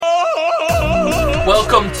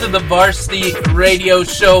Welcome to the Varsity Radio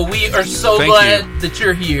Show. We are so glad that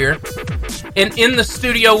you're here. And in the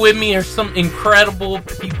studio with me are some incredible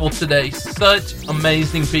people today. Such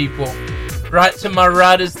amazing people. Right to my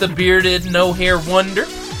right is the bearded, no-hair wonder,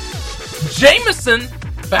 Jameson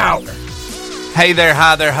Fowler. Hey there,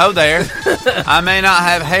 hi there, ho there. I may not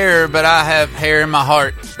have hair, but I have hair in my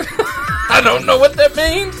heart. I don't know what that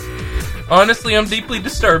means. Honestly, I'm deeply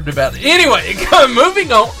disturbed about it. Anyway,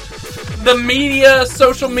 moving on. The media,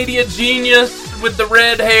 social media genius with the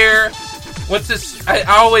red hair. What's this? I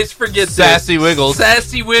always forget this. Sassy Wiggles.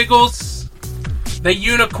 Sassy Wiggles. The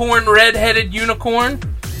unicorn, red-headed unicorn.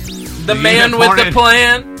 The man with the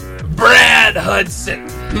plan. Brad Hudson.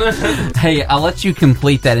 Hey, I'll let you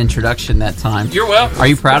complete that introduction that time. You're welcome. Are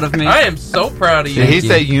you proud of me? I am so proud of you. Did he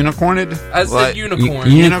say unicorned? I said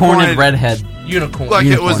unicorn. Unicorned redhead. Unicorn. Like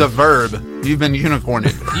Unicorn. it was a verb. You've been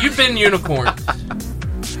unicorned. You've been unicorned.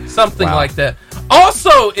 Something like that.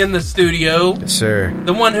 Also in the studio, yes, sir.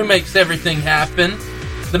 The one who makes everything happen.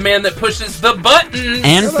 The man that pushes the buttons.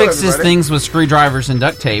 And fixes things with screwdrivers and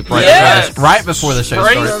duct tape right before the show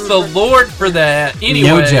Praise starts. the Lord for that. Anyway,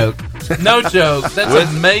 No joke. No joke.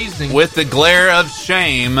 That's amazing. With the glare of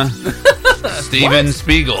shame, Steven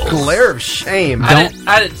Spiegel. Glare of shame.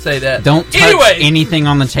 I didn't say that. Don't touch anything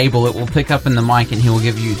on the table. It will pick up in the mic and he will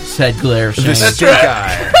give you said glare of shame. The stink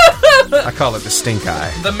eye. I call it the stink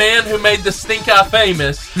eye. The man who made the stink eye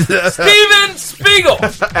famous, Steven Spiegel.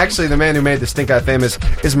 Actually, the man who made the stink eye famous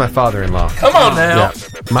is my father-in-law. Come on now.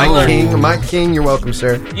 Yeah. Mike King, you're welcome,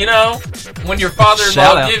 sir. You know, when your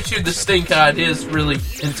father-in-law gives you the stink eye, it is really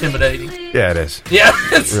intimidating. Yeah, it is. Yeah,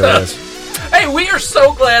 it really is. Hey, we are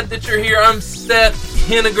so glad that you're here. I'm Seth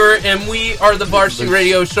Henniger, and we are the Varsity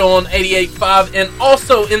Radio Show on 88.5, and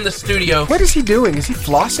also in the studio. What is he doing? Is he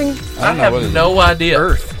flossing? I have no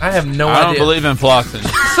idea. I have no idea. I don't believe in flossing.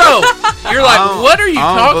 So, you're like, what are you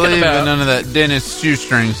talking I don't believe about? in none of that dentist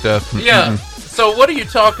shoestring stuff. Yeah. So, what are you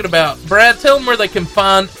talking about? Brad, tell them where they can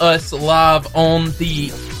find us live on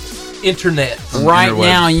the internet. Right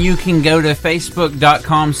now, you can go to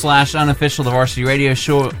facebook.com/unofficial the Varsity Radio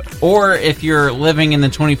Show, or if you're living in the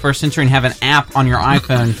 21st century and have an app on your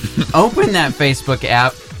iPhone, open that Facebook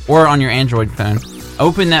app, or on your Android phone.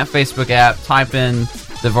 Open that Facebook app, type in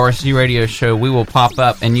the Varsity Radio Show. We will pop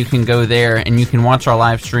up, and you can go there, and you can watch our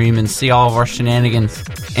live stream and see all of our shenanigans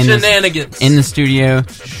in the studio.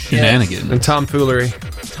 Shenanigans. And tomfoolery.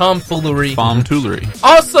 Tomfoolery. Bombtoolery.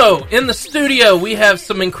 Also, in the studio, we have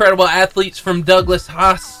some incredible athletes from Douglas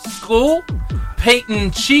High School,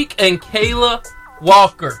 Peyton Cheek and Kayla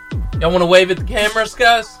Walker. Y'all want to wave at the cameras,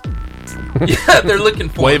 guys? Yeah, they're looking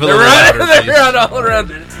for wave it. They're right all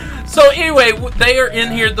around it. So anyway, they are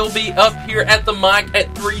in here. They'll be up here at the mic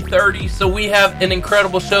at 3:30. So we have an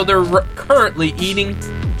incredible show. They're currently eating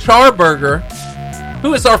Charburger,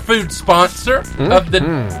 who is our food sponsor of the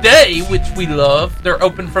day, which we love. They're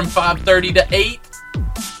open from 5:30 to 8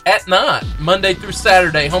 at night, Monday through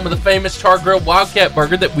Saturday. Home of the famous Char Grilled Wildcat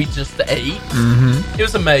Burger that we just ate. Mm-hmm. It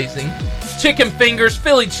was amazing. Chicken fingers,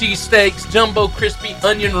 Philly cheesesteaks, jumbo crispy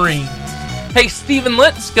onion rings. Hey, Steven,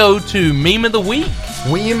 let's go to Meme of the Week.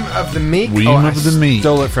 Weem of the Meek? Weem of the Meek.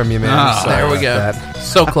 Stole it from you, man. There we go.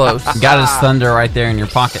 So close. Got his thunder right there in your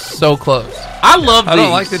pocket. So close. I love these. I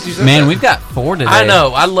don't like that you said Man, that. we've got 4 today. I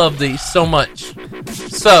know. I love these so much.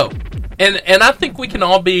 So, and I think we can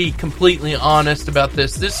all be completely honest about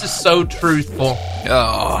this. This is so truthful.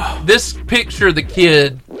 Oh. This picture of the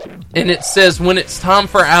kid, and it says, when it's time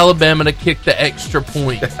for Alabama to kick the extra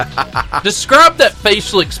point. Describe that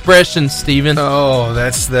facial expression, Steven. Oh,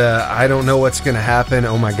 that's the, I don't know what's going to happen.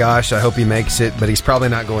 Oh my gosh, I hope he makes it, but he's probably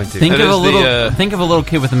not going to. Think of a little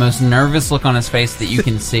kid with the most nervous look on his face that you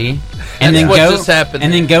can see, and then what just happened.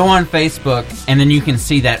 And then go on Facebook, and then you can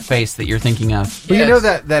see that face that you're thinking of. Well, you know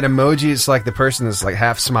that emoji is like the person that's like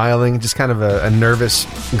half smiling, just kind of a nervous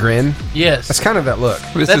grin. Yes, that's kind of that look.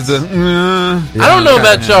 This is a. I don't know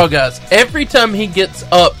about y'all guys. Every time he gets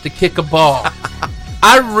up to kick a ball,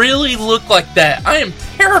 I really look like that. I am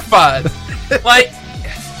terrified. Like,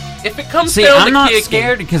 if it comes down to I'm not kicking,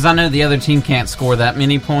 scared because I know the other team can't score that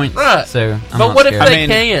many points. Right. So, but what if they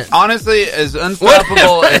can't? Honestly, as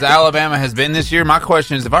unstoppable as Alabama has been this year, my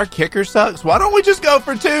question is, if our kicker sucks, why don't we just go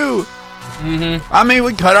for 2? Mm-hmm. I mean,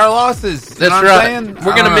 we cut our losses. That's right.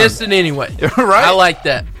 We're going to miss it anyway. Right? I like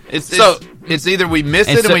that. It's either we miss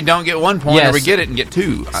it and we don't get 1 point, or we get it and get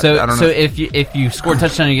 2. So, I don't know. So if you score a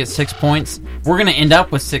touchdown and you get 6 points, we're going to end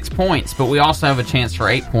up with 6 points, but we also have a chance for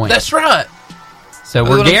 8 points. That's right. So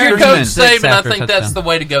we're guaranteed Coach Saban, I think that's the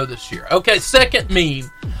way to go this year. Okay, second meme.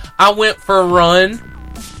 I went for a run,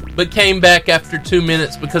 but came back after 2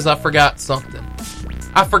 minutes because I forgot something.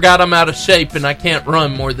 I forgot I'm out of shape and I can't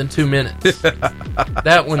run more than 2 minutes.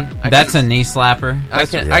 That one. That's a knee slapper. I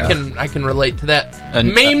can relate to that.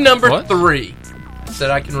 Meme number 3. I said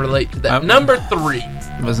I can relate to that. Number 3.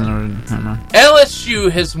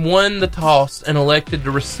 LSU has won the toss and elected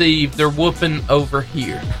to receive their whooping over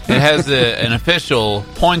here. It has an official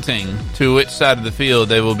pointing to which side of the field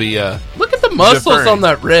they will be. Look at the muscles deferring. on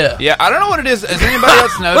that ref. Yeah, I don't know what it is. Has anybody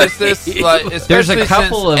else noticed this? Like, There's a especially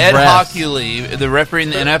couple since of Ed refs. Hockley, the referee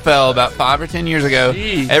in the NFL, about 5 or 10 years ago.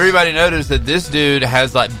 Jeez. Everybody noticed that this dude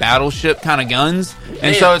has like battleship kind of guns,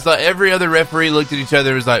 and so it's like every other referee looked at each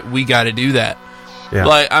other and was like, "We got to do that." Yeah.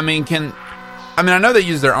 Like, I know they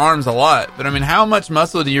use their arms a lot, but I mean, how much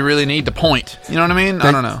muscle do you really need to point? You know what I mean?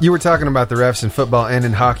 I don't know. You were talking about the refs in football and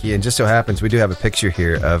in hockey, and just so happens we do have a picture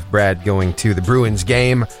here of Brad going to the Bruins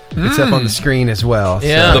game. It's up on the screen as well.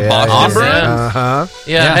 Yeah. The Boston Bruins? Uh-huh.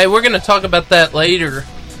 Yeah. Hey, we're going to talk about that later.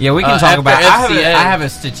 Yeah, we can talk after about. FCA. I have a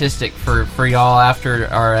statistic for y'all after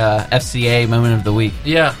our FCA moment of the week.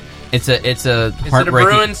 Yeah. It's a Is it a heartbreaking.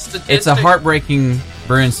 Bruins statistic? It's a heartbreaking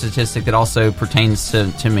Bruins statistic that also pertains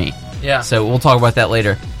to me. Yeah. So we'll talk about that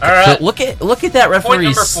later. All right. So look at that number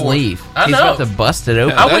referee's 4. sleeve. I He's know. about to bust it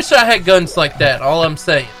open. I wish I had guns like that. All I'm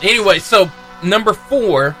saying. Anyway, so number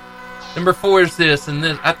 4 is this, and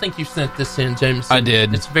this. I think you sent this in, Jameson. I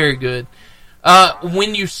did. It's very good.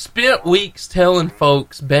 When you spent weeks telling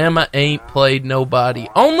folks Bama ain't played nobody,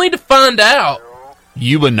 only to find out.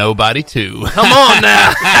 You a nobody too. Come on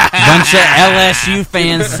now. Bunch of LSU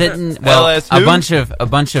fans sitting. Well, LSU? a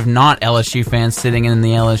bunch of not LSU fans sitting in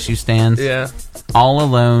the LSU stands. Yeah. All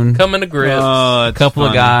alone. Coming to grips. A couple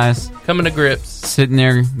of guys Coming to grips. sitting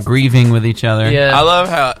there grieving with each other. Yeah. I love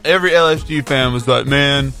how every LSU fan was like,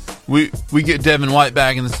 "Man, we get Devin White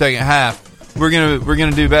back in the second half. We're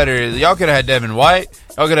gonna do better. Y'all could have had Devin White.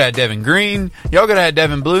 Y'all could have had Devin Green. Y'all could have had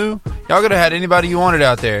Devin Blue. Y'all could have had anybody you wanted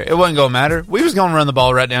out there. It wasn't gonna matter. We was gonna run the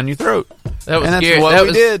ball right down your throat." That was and that's Gary, what that we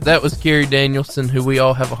was, did. That was Gary Danielson, who we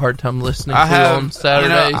all have a hard time listening to on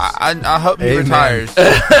Saturdays. I hope he Amen. retires.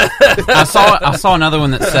 I saw another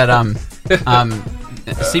one that said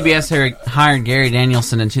CBS hired Gary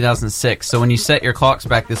Danielson in 2006. So when you set your clocks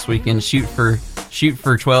back this weekend, shoot for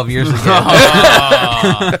 12 years ago.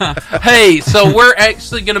 Hey, so we're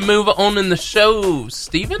actually going to move on in the show,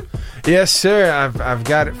 Steven? Yes, sir. I've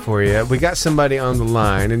got it for you. We got somebody on the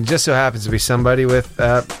line, and it just so happens to be somebody with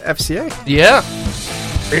FCA. Yeah.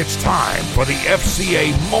 It's time for the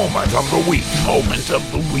FCA Moment of the Week. Moment of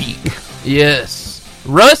the Week. Yes.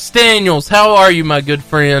 Russ Daniels, how are you, my good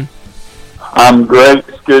friend? I'm great.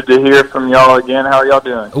 It's good to hear from y'all again. How are y'all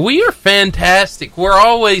doing? We are fantastic. We're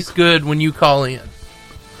always good when you call in.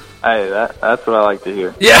 Hey, that's what I like to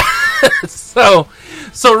hear. Yeah. So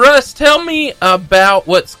Russ, tell me about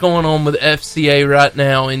what's going on with FCA right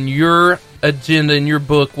now in your agenda, in your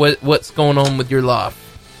book. What's going on with your life?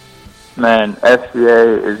 Man,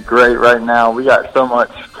 FCA is great right now. We got so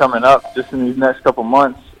much coming up just in these next couple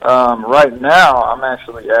months. Right now, I'm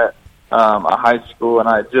actually at a high school, and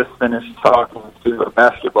I just finished talking to a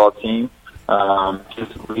basketball team.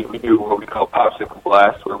 We do what we call Popsicle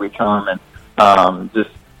Blast, where we come and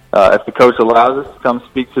if the coach allows us, to come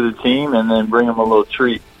speak to the team and then bring them a little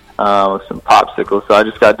treat with some popsicles. So I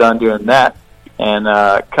just got done doing that. And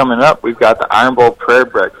coming up, we've got the Iron Bowl Prayer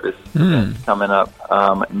Breakfast coming up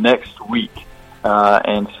next week.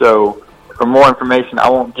 And so for more information, I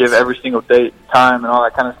won't give every single date, time, and all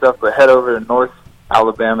that kind of stuff, but head over to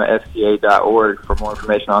NorthAlabamaFCA.org for more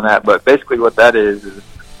information on that. But basically what that is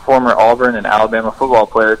former Auburn and Alabama football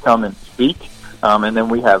players come and speak, and then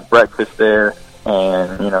we have breakfast there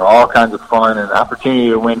and, all kinds of fun and opportunity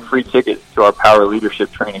to win free tickets to our Power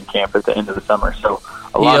Leadership Training Camp at the end of the summer. So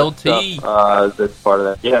a lot of stuff that's part of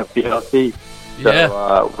that. Yeah, PLT.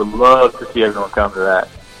 So would love to see everyone come to that.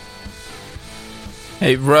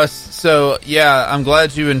 Hey, Russ, so, I'm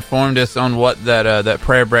glad you informed us on what that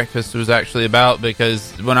prayer breakfast was actually about,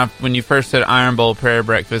 because when you first said Iron Bowl Prayer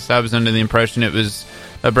Breakfast, I was under the impression it was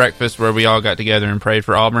a breakfast where we all got together and prayed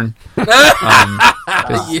for Auburn.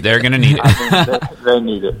 'Cause they're going to need it. They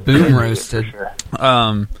need it. Boom roasted. Sure.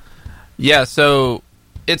 So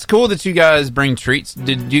it's cool that you guys bring treats.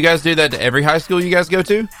 Did you guys do that to every high school you guys go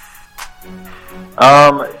to?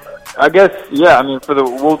 I guess, yeah. I mean,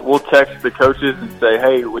 we'll text the coaches and say,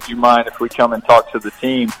 hey, would you mind if we come and talk to the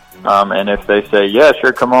team? And if they say, yeah,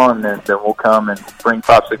 sure, come on, then we'll come and bring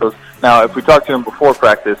popsicles. Now, if we talk to them before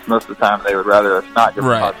practice, most of the time they would rather us not give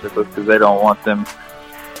them popsicles because they don't want them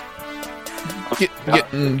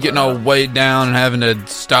getting all weighed down and having to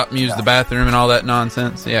stop and use the bathroom and all that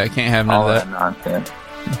nonsense. Yeah, I can't have none all of that nonsense.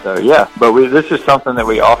 So, yeah, but this is something that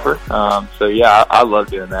we offer. I love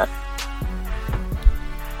doing that.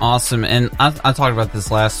 Awesome. And I talked about this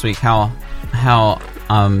last week, how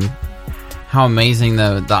amazing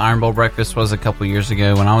the Iron Bowl breakfast was a couple years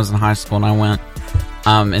ago when I was in high school and I went.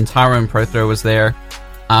 And Tyrone Prothro was there.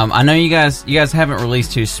 I know you guys haven't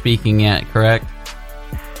released who's speaking yet, correct?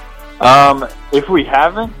 If we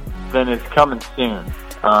haven't, then it's coming soon.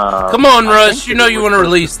 Come on, Russ. You know you want to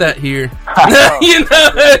release that here.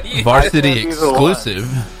 Varsity exclusive.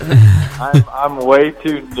 I'm way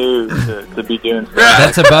too new to be doing stuff.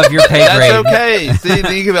 That's above your pay grade. That's okay. See,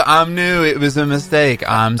 think of it. I'm new. It was a mistake.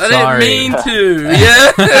 I'm sorry. I didn't mean to.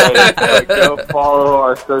 Yeah. Hey, go follow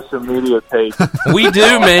our social media page. We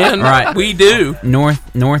do, man. Right. We do.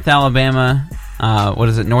 North Alabama. What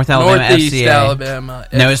is it? North Alabama Northeast FCA. Alabama.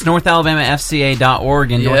 No, it's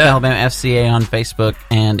NorthAlabamaFCA.org and North Alabama FCA on Facebook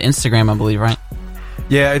and Instagram, I believe, right?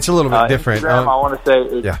 Yeah, it's a little bit different. Instagram, I want to say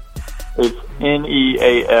it's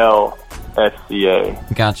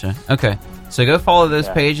NEALFCA. Gotcha. Okay. So go follow those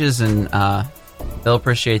pages and they'll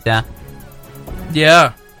appreciate that.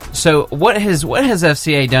 Yeah. So what has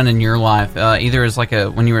FCA done in your life? Either as like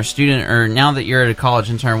when you were a student or now that you're at a college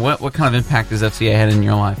intern, what kind of impact has FCA had in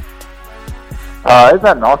your life? It's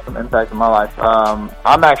had an awesome impact in my life. I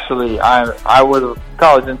was a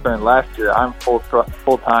college intern last year. I'm full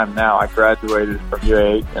time now. I graduated from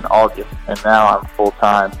UAH in August, and now I'm full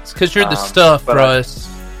time. It's because you're the stuff, Russ.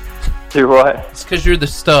 Do what? It's because you're the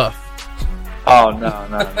stuff. Oh no!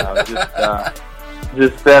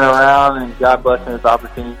 Just been around, and God bless me this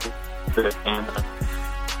opportunity. And the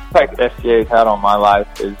impact FCA has had on my life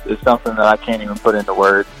is something that I can't even put into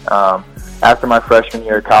words. After my freshman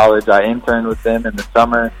year of college, I interned with them in the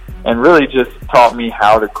summer and really just taught me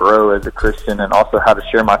how to grow as a Christian and also how to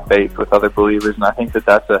share my faith with other believers. And I think that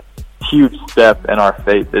that's a huge step in our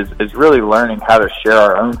faith is really learning how to share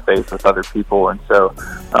our own faith with other people. And so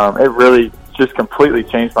it really just completely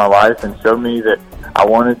changed my life and showed me that I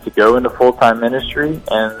wanted to go into full-time ministry.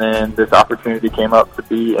 And then this opportunity came up to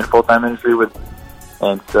be in full-time ministry with me.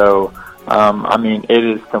 And so, it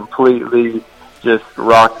is completely just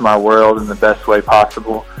rocked my world in the best way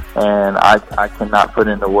possible, and I cannot put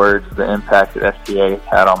into words the impact that FCA has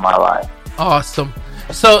had on my life. Awesome.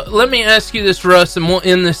 So let me ask you this, Russ, and we'll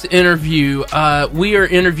end this interview. We are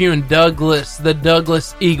interviewing Douglas, the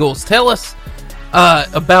Douglas Eagles. Tell us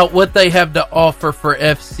about what they have to offer for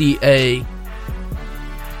FCA.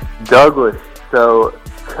 Douglas, so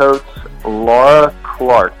Coach Laura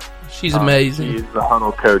Clark. She's amazing. She's the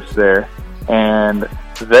huddle coach there, and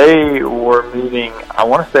they were meeting, I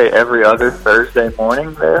want to say, every other Thursday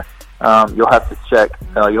morning there. You'll have to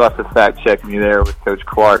fact check me there with Coach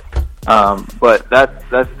Clark. But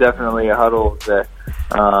that's definitely a huddle that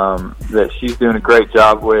she's doing a great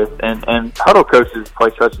job with. And huddle coaches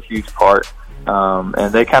play such a huge part.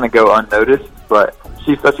 And they kind of go unnoticed, but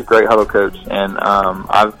she's such a great huddle coach. And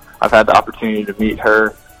I've had the opportunity to meet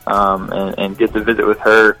her and get to visit with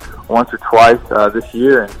her once or twice this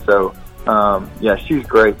year. And so she's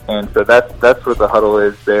great, and so that's what the huddle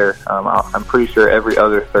is there. I'm pretty sure every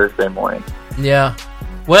other Thursday morning. Yeah.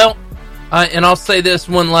 Well, and I'll say this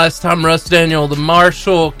one last time, Russ Daniel, the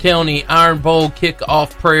Marshall County Iron Bowl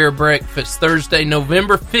kickoff prayer breakfast, Thursday,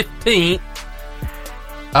 November 15th,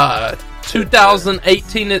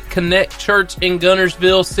 2018 at Connect Church in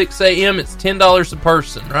Gunnersville, 6 a.m. It's $10 a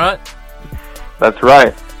person, right? That's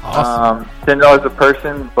right. Awesome. $10 a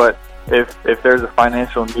person, but if there's a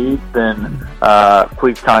financial need, then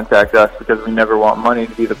please contact us, because we never want money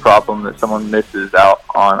to be the problem that someone misses out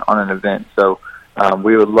on an event. So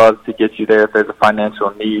we would love to get you there. If there's a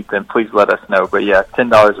financial need, then please let us know. But yeah,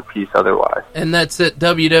 $10 a piece otherwise. And that's at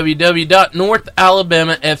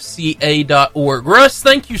www.NorthAlabamaFCA.org. Russ,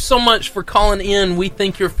 thank you so much for calling in. We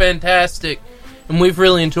think you're fantastic, and we've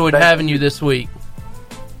really enjoyed having you this week.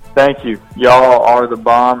 Thank you. Y'all are the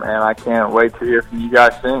bomb, and I can't wait to hear from you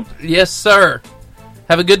guys soon. Yes, sir.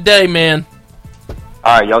 Have a good day, man.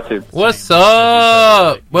 All right, y'all too. What's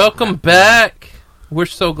up? Welcome back. We're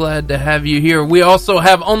so glad to have you here. We also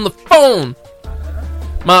have on the phone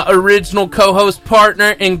my original co-host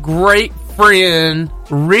partner and great friend,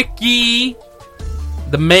 Ricky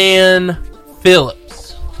the Man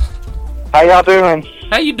Phillips. How y'all doing?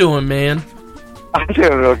 How you doing, man? I'm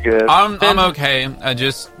doing real good. I'm okay. I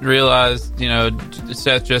just realized,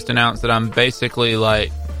 Seth just announced that I'm basically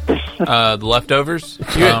like the leftovers.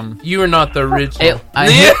 You are not the original.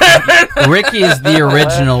 Ricky is the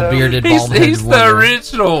original bearded bald-headed He's the wonder.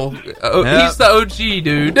 original. He's the OG,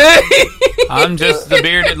 dude. I'm just the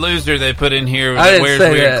bearded loser they put in here I that didn't wears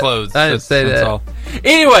say weird that. clothes. I didn't say That's that. all.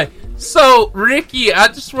 Anyway, so Ricky, I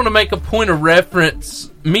just want to make a point of reference.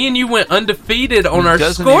 Me and you went undefeated on our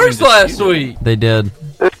doesn't scores even last dispute it. week. They did.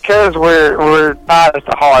 It's because we're tied at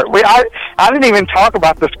the heart. I didn't even talk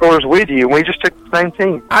about the scores with you. We just took the same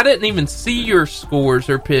team. I didn't even see your scores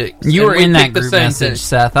or picks. You and were we in that picked the group same message, thing.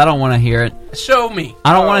 Seth. I don't want to hear it. Show me.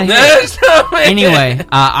 I don't want to hear it. Show me. Anyway,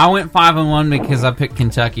 I went 5-1 because I picked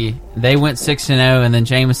Kentucky. They went 6-0, and then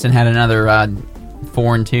Jameson had another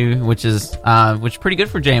 4-2, which is pretty good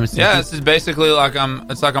for Jameson. Yeah, this is basically like I'm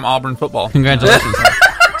Auburn football. Congratulations.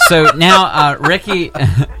 So now, Ricky,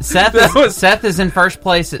 Seth is in first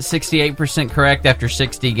place at 68% correct after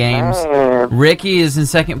 60 games. Ricky is in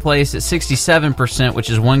second place at 67%, which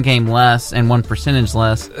is one game less and 1 percentage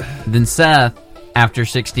less than Seth after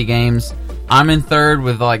 60 games. I'm in third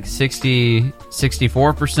with like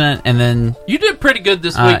 64%, and then You did pretty good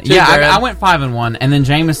this week, too, yeah, Brad. I went 5-1, and then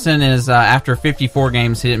Jameson is after 54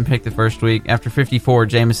 games. He didn't pick the first week. After 54,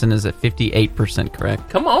 Jameson is at 58% correct.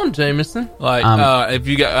 Come on, Jameson. Like, if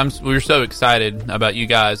you guys, we're so excited about you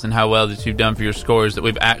guys and how well that you've done for your scores that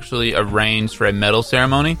we've actually arranged for a medal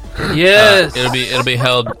ceremony. Yes. It'll be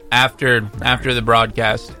held after the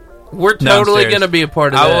broadcast. We're totally downstairs. going to be a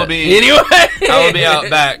part of I that. will be. Anyway. I will be out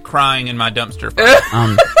back crying in my dumpster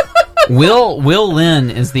fire. Will Lynn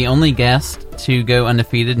is the only guest to go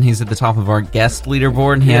undefeated, and he's at the top of our guest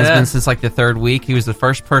leaderboard. And he has been since like the third week. He was the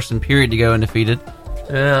first person, period, to go undefeated.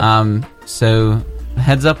 Yeah. So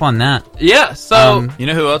heads up on that. Yeah, so... You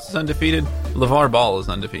know who else is undefeated? LeVar Ball is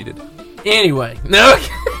undefeated. anyway. No.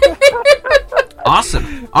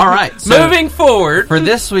 Awesome. All right. So Moving forward. for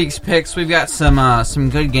this week's picks, we've got some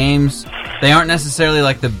good games. They aren't necessarily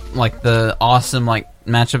like the awesome like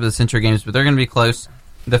matchup of the century games, but they're going to be close.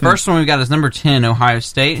 The first one we've got is number 10 Ohio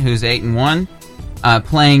State, who's 8-1,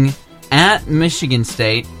 playing at Michigan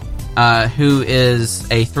State, who is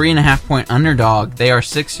a 3.5 point underdog. They are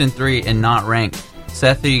 6-3 and not ranked.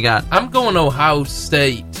 Seth, who you got? I'm going Ohio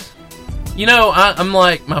State. You know, I'm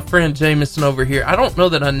like my friend Jameson over here. I don't know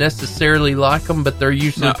that I necessarily like them, but they're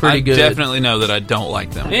usually pretty I good. definitely know that I don't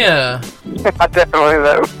like them. Yeah, I definitely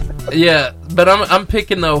know. yeah. But I'm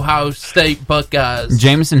picking the Ohio State Buckeyes.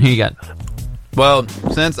 Jameson, who you got? Well,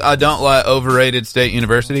 since I don't like overrated State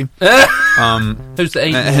University, Who's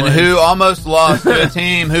 8-1? and who almost lost to a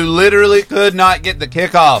team who literally could not get the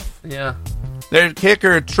kickoff. Yeah. Their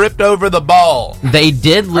kicker tripped over the ball. They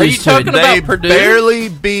did lose Are you talking to about They Purdue? barely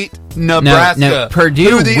beat Nebraska. No, Purdue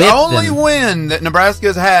Who the whipped only them. win that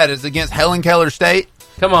Nebraska's had is against Helen Keller State.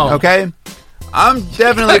 Come on. Okay? I'm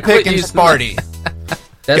definitely Quit picking using Sparty.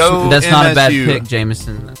 Go That's not a bad MSU. pick,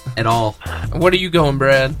 Jameson, at all. What are you going,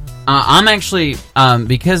 Brad? I'm actually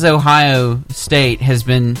because Ohio State has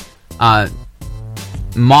been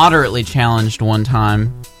moderately challenged one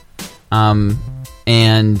time,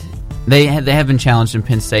 and they have been challenged in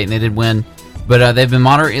Penn State and they did win, but they've been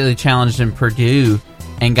moderately challenged in Purdue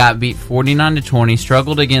and got beat 49-20.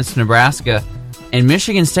 Struggled against Nebraska, and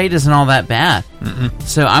Michigan State isn't all that bad.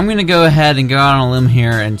 So I'm going to go ahead and go out on a limb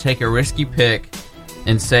here and take a risky pick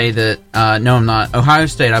and say that no, I'm not. Ohio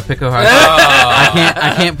State. I pick Ohio State.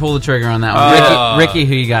 I can't pull the trigger on that one. Ricky,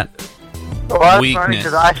 who you got? Well, that's funny Weakness.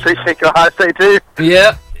 because I actually picked Ohio State too.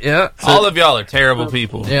 Yeah. Yeah. All of y'all are terrible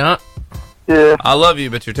people. Yeah. Yeah. I love you,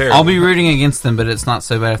 but you're terrible. I'll be rooting against them, but it's not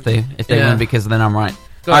so bad if they Yeah. win because then I'm right.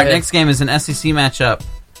 Go All right, ahead. next game is an SEC matchup.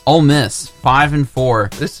 Ole Miss 5-4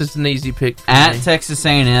 This is an easy pick for at me. Texas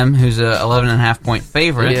A&M, who's a 11.5 point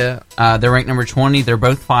favorite. Yeah. They're ranked number 20. They're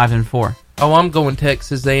both 5-4. Oh, I'm going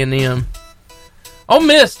Texas A&M. Ole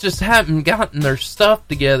Miss just haven't gotten their stuff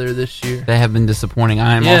together this year. They have been disappointing.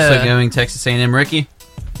 I am Yeah. also going Texas A&M. Ricky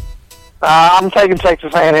I'm taking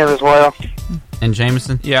Texas A&M as well. and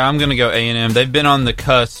Jameson. Yeah, I'm gonna go A&M. They've been on the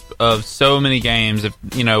cusp of so many games. If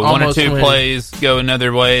one or Almost two winning. plays go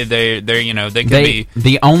another way, they could They be.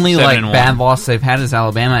 the only like 7-1. bad loss they've had is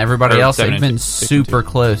Alabama. Everybody Or else they've 7-2, been 6-2. super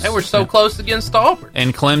close. They were so close against Auburn.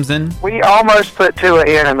 And Clemson. We almost put Tua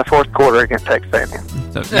in the fourth quarter against Texas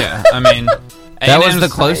A&M. So, yeah, I mean, That was the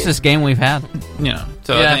A&M's, closest game we've had. You know,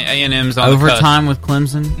 so Yeah. I think A&M's on the Overtime with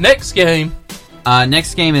Clemson. Next game.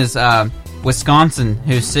 Next game is Wisconsin,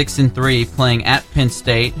 who's 6-3, playing at Penn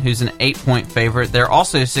State, who's an 8 point favorite. They're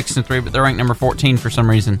also 6-3, but they're ranked number 14 for some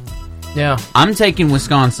reason. Yeah. I'm taking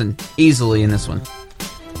Wisconsin easily in this one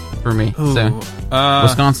for me. So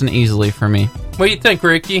Wisconsin easily for me. What do you think,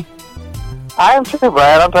 Ricky? I am too,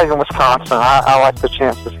 Brad. I'm taking Wisconsin. I like the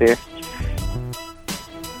chances here.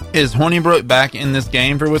 Is Hornibrook back in this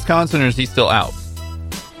game for Wisconsin, or is he still out?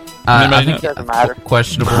 I Anybody think know? Doesn't matter.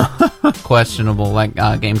 questionable, like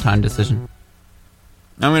game time decision.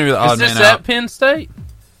 I'm going to be the Is odd this man at out. Penn State?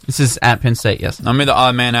 This is at Penn State. Yes. I'm going to be the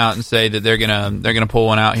odd man out and say that they're gonna pull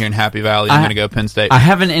one out here in Happy Valley. I'm going to go Penn State. I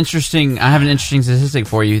have an interesting statistic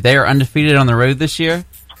for you. They are undefeated on the road this year,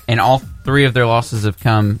 and all 3 of their losses have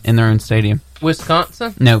come in their own stadium.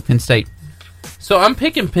 Wisconsin? No, Penn State. So I'm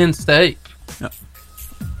picking Penn State.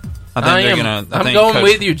 I think I'm going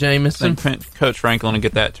with you, I Jameson. think Coach Franklin will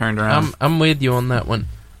get that turned around. I'm with you on that one.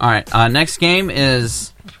 All right. Next game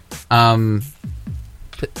is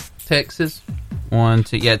Texas. 1,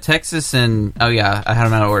 2. Yeah, Texas and I had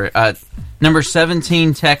them out of order. Number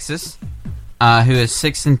 17, Texas, who is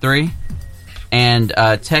 6-3, and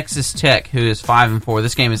Texas Tech, who is 5-4.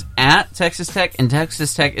 This game is at Texas Tech, and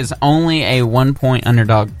Texas Tech is only a 1-point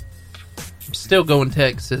underdog. I'm still going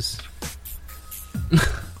Texas.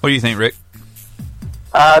 What do you think, Rick?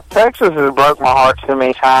 Texas has broke my heart too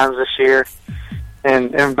many times this year,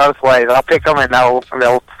 in both ways. I'll pick them and they'll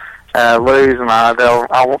lose, and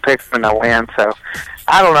I won't pick them and they'll win. So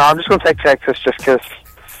I don't know. I'm just going to take Texas just because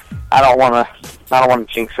I don't want to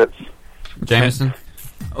jinx it. Jameson?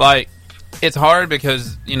 Like, it's hard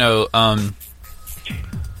because the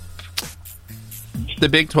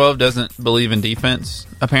Big 12 doesn't believe in defense.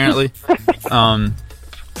 Apparently,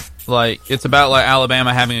 like it's about like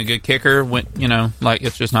Alabama having a good kicker when like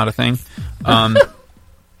it's just not a thing.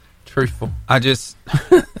 Truthful. I just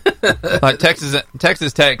like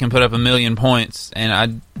Texas Tech can put up 1,000,000 points,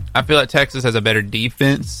 and I feel like Texas has a better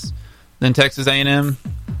defense than Texas A&M,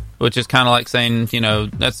 which is kind of like saying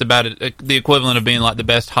that's about the equivalent of being like the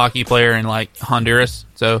best hockey player in like Honduras.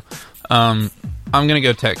 So I'm gonna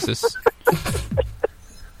go Texas.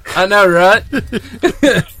 I know, right?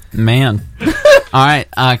 Man. All right.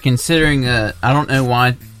 Considering I don't know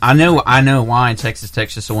why. I know why Texas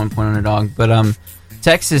Tech's just a 1-point underdog, but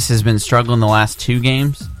Texas has been struggling the last 2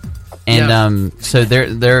 games, and so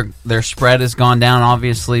their spread has gone down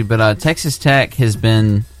obviously. But Texas Tech has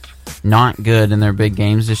been not good in their big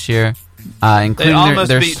games this year. Including they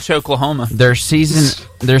almost beat Oklahoma. Their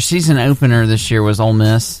season opener this year was Ole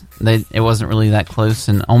Miss. It wasn't really that close,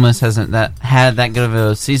 and Ole Miss hasn't had that good of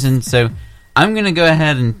a season. So I'm going to go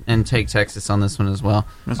ahead and take Texas on this one as well.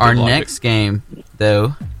 Our next game,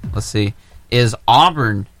 though, let's see, is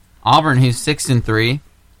Auburn. Auburn, who's 6-3,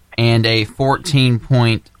 and a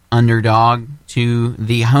 14-point underdog to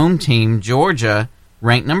the home team, Georgia,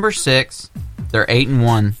 ranked number 6. They're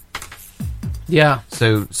 8-1. Yeah.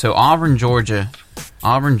 So Auburn, Georgia.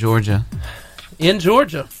 In Georgia.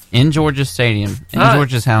 In Georgia Stadium. In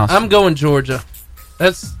Georgia's house. I'm going Georgia.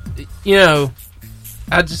 That's,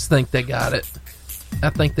 I just think they got it. I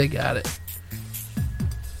think they got it.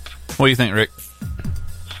 What do you think, Rick?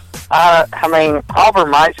 I mean, Auburn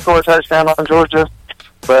might score a touchdown on Georgia,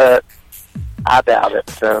 but I doubt it.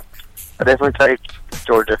 So I definitely take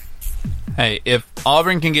Georgia. Hey, if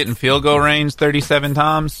Auburn can get in field goal range 37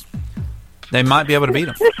 times, they might be able to beat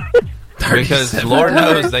them. Because Lord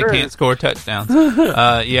knows they can't score touchdowns.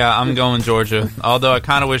 Yeah, I'm going Georgia. Although I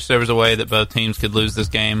kind of wish there was a way that both teams could lose this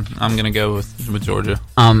game. I'm going to go with Georgia.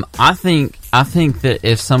 I think that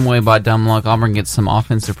if some way by dumb luck Auburn gets some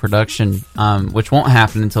offensive production, which won't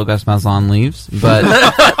happen until Gus Malzahn leaves, but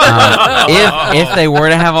if they were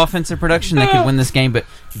to have offensive production, they could win this game. But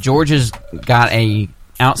Georgia's got a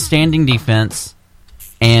outstanding defense,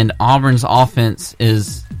 and Auburn's offense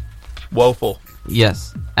is woeful.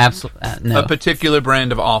 Yes, absolutely. No. A particular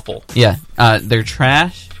brand of awful. Yeah, they're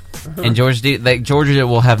trash, and Georgia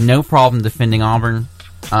will have no problem defending Auburn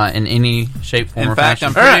in any shape, form, or fashion.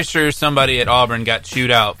 In fact, I'm pretty sure somebody at Auburn got chewed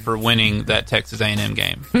out for winning that Texas A&M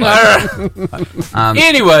game.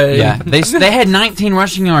 Anyway, yeah, they had 19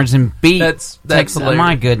 rushing yards and beat Texas. Hilarious.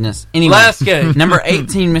 My goodness. Anyway, last game, number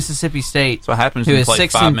 18 Mississippi State. That's what happens who when you is play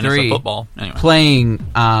 6 5 and minutes 3, of football. Anyway. Playing.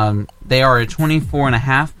 They are a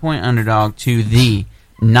 24.5-point underdog to the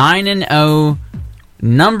 9-0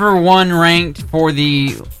 number 1 ranked for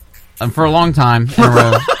a long time in a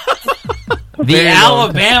row. The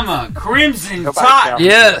Alabama Crimson Tide.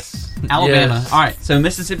 Yes. Alabama. Yes. All right, so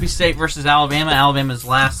Mississippi State versus Alabama. Alabama's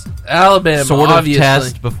last Alabama sort of obviously.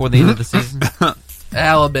 test before the end of the season.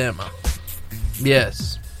 Alabama.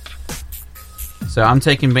 Yes. So I'm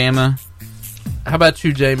taking Bama. How about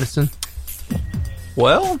you, Jameson?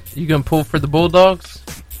 Well, you gonna pull for the Bulldogs?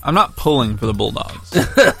 I'm not pulling for the Bulldogs.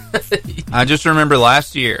 I just remember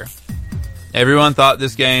last year, everyone thought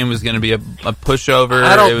this game was going to be a pushover.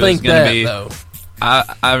 I don't it think was gonna that, be, though.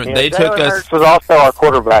 They took us. Hurts was also our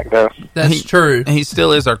quarterback, though. That's true. He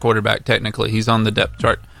still is our quarterback. Technically, he's on the depth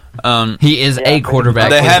chart. He is a quarterback.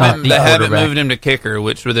 They haven't moved him to kicker,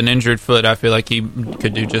 which with an injured foot, I feel like he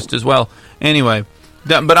could do just as well. Anyway,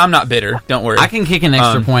 but I'm not bitter. Don't worry. I can kick an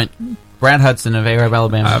extra point. Brad Hudson of Arab,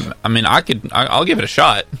 Alabama. I mean, I'll give it a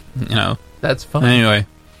shot. That's fine.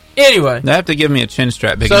 Anyway, they have to give me a chin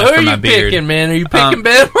strap big enough for my beard. So who are you picking, man? Are you picking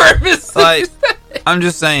Bama or Mississippi State? I'm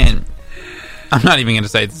just saying, I'm not even going to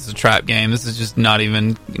say this is a trap game. This is just not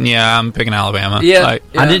even. Yeah, I'm picking Alabama. Yeah, Like,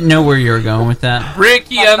 I didn't know where you were going with that.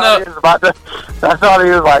 Ricky, I know. I thought he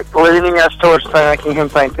was like leaning us towards making him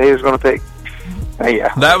think that he was going to pick.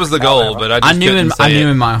 Yeah, that was the goal, but I just couldn't say I knew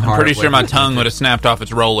it. in my heart. I'm pretty sure my what- tongue would have snapped off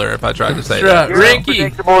its roller if I tried to say That's that. right. Ricky,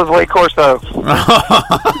 predictable as Lee Corso.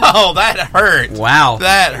 Oh, that hurt. Wow.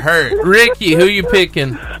 That hurt. Ricky, who you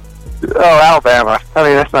picking? Oh, Alabama. I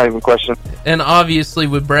mean, that's not even a question. And obviously,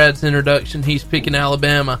 with Brad's introduction, he's picking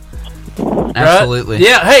Alabama. Right? Absolutely.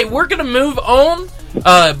 Yeah, hey, we're going to move on.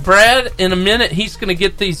 Brad, in a minute, he's going to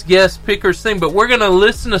get these guest pickers thing, but we're going to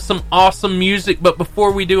listen to some awesome music. But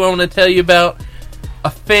before we do, I want to tell you about a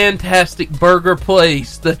fantastic burger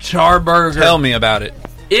place, the Char Burger. Tell me about it.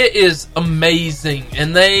 It is amazing.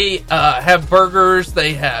 And they have burgers,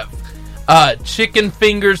 they have chicken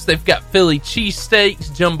fingers, they've got Philly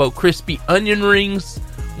cheesesteaks, jumbo crispy onion rings,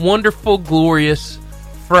 wonderful, glorious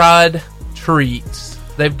fried treats.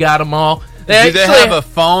 They've got them all. Do they have a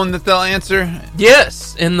phone that they'll answer?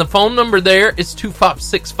 Yes, and the phone number there is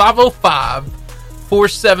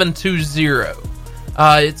 256-505-4720.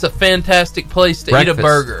 It's a fantastic place to eat a Breakfast,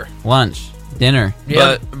 burger. lunch, dinner.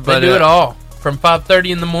 Yeah, But they do it all from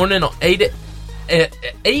 5:30 in the morning on 8 at night.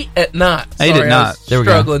 8 at Sorry, I night. was There we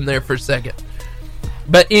go. struggling there for a second.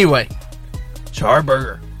 But anyway, Char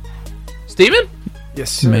Burger. Steven?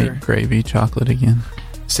 Yes, sir. Make gravy chocolate again.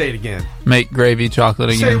 Say it again. Make gravy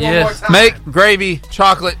chocolate Say it again. one Yes. more time. Make gravy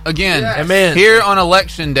chocolate again. Yes. Amen. Here on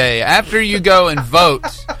election day, after you go and vote,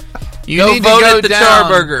 you Go need vote to go at the down. Char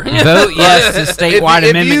Burger. Vote yes to statewide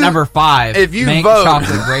If amendment you- number 5. if you make vote-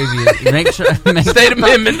 chocolate gravy. Make sure. Make State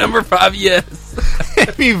Amendment number 5, yes.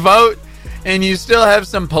 If you vote and you still have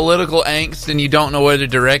some political angst and you don't know where to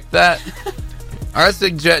direct that, I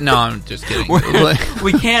suggest. No, I'm just kidding.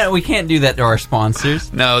 we can't do that to our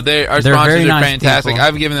sponsors. No, our They're sponsors very are nice fantastic. people.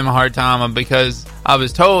 I've given them a hard time because I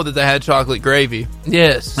was told that they had chocolate gravy,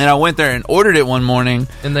 Yes. and I went there and ordered it one morning.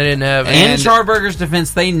 And they didn't have it. In And- Charburger's defense,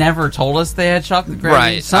 they never told us they had chocolate gravy.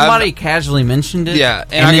 Right. Somebody casually mentioned it. Yeah,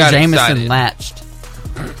 and and I then got Jameson excited. latched.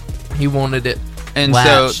 He wanted it. And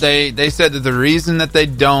Latched. so they said that the reason that they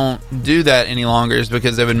don't do that any longer is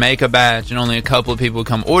because they would make a batch and only a couple of people would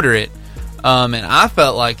come order it. And I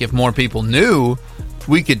felt like if more people knew,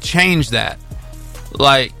 we could change that.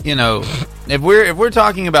 Like, you know, if we're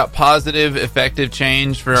talking about positive, effective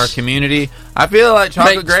change for our community, I feel like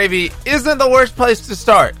chocolate gravy isn't the worst place to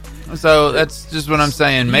start. So that's just what I'm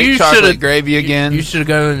saying. Make You chocolate should've- gravy again. You should have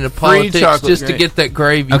gone into Free politics chocolate just to gravy. get that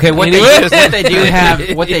gravy. Okay, what Anyway.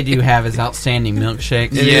 they do have is outstanding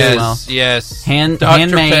milkshakes as yes, well. yes. Dr.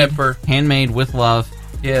 Handmade, Pepper. handmade with love,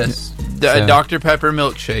 Yes. So- Dr. Pepper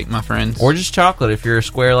milkshake, my friends. or just chocolate if you're a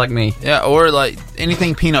square like me. Yeah, or like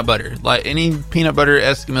anything peanut butter, like any peanut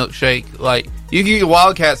butter-esque milkshake. Like you could get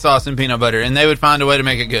Wildcat sauce and peanut butter, and they would find a way to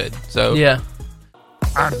make it good. So Yeah.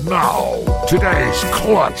 And now, today's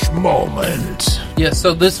clutch moment. Yeah,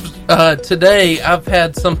 so this today I've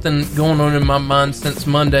had something going on in my mind since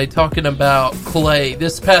Monday talking about clay.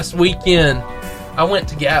 This past weekend I went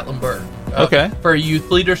to Gatlinburg Okay. for a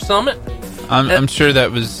youth leader summit. I'm sure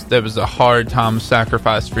that was a hard time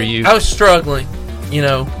sacrifice for you. I was struggling, you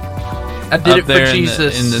know. I did Up it for there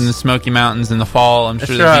Jesus. in the Smoky Mountains in the fall. I'm sure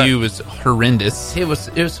That's the right. view was horrendous. It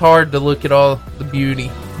was hard to look at all the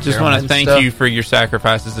beauty. Just want to and thank stuff. you for your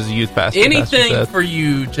sacrifices as a youth pastor. Pastor Anything Seth. for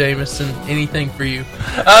you, Jameson. Anything for you.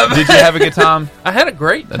 Did you have a good time? I had a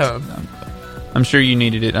great time. I'm sure you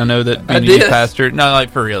needed it. I know that I being a youth did. pastor. No, like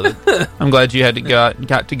for real. I'm glad you had to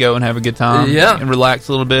got to go and have a good time. Yeah. and relax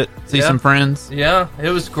a little bit, see Yeah. some friends. Yeah, it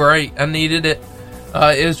was great. I needed it.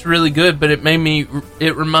 It was really good, but it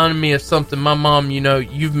reminded me of something. My mom, you know,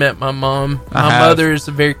 you've met my mom. I My have. mother is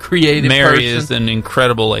a very creative Mary person. is an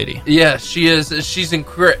incredible lady. Yeah, she is. She's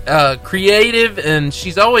creative, and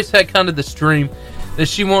she's always had kind of this dream that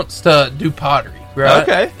she wants to do pottery, right?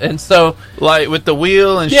 Okay. And so, Like with the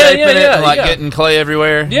wheel and Yeah, shaping yeah, it, yeah, and like yeah. getting clay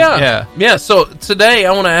everywhere. yeah. So today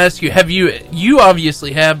I want to ask you: you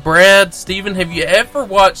obviously have, Brad, Steven, have you ever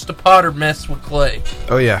watched a potter mess with clay?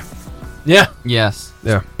 Oh yeah, Yeah, Yes,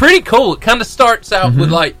 yeah. pretty cool. It kind of starts out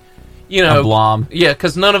with like, you know, a blob. yeah,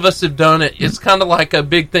 because none of us have done it. It's kind of like a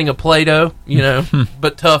big thing of Play-Doh, you know,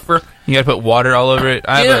 but tougher. You got to put water all over it.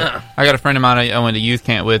 I Yeah. got a friend of mine I went to youth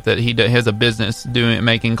camp with that he has a business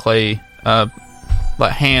making clay,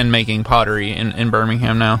 like hand making pottery in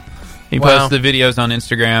Birmingham now. He Wow. posts the videos on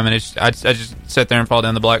Instagram, and I just sit there and fall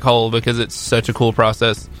down the black hole because it's such a cool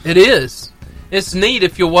process. It is. It's neat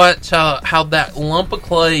if you watch how that lump of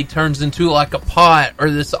clay turns into like a pot or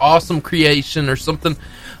this awesome creation or something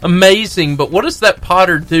amazing. But what does that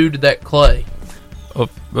potter do to that clay? Oh,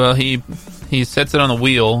 well, he sets it on the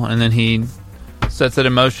wheel, and then he sets it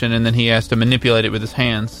in motion, and then he has to manipulate it with his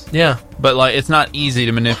hands. Yeah. But like, it's not easy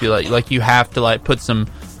to manipulate. Like, you have to like put some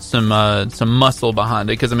muscle behind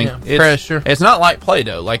it, because I mean, it's pressure. It's not like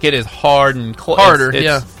Play-Doh. Like, it is hard and harder.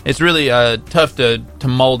 It's really tough to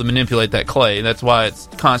mold and manipulate that clay. That's why it's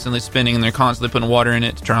constantly spinning, and they're constantly putting water in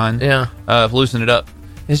it to try and loosen it up.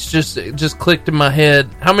 It just clicked in my head.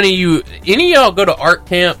 How many of y'all go to art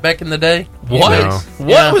camp back in the day? What? No.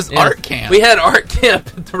 What was art camp? We had art camp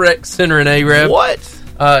at the rec center in Arab. What?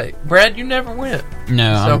 Brad, you never went.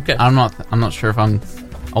 No, okay. I'm not sure if I'm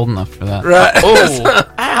old enough for that. Right.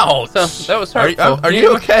 Oh, ouch. So that was hurtful. Are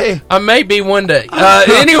you okay? I may be one day.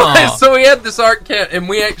 Anyway, so we had this art camp, and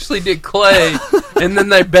we actually did clay, and then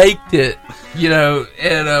they baked it,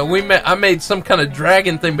 and I made some kind of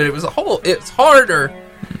dragon thing, but it's harder.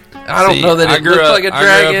 I don't know that it looks like a dragon.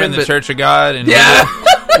 I grew up in the Church of God, and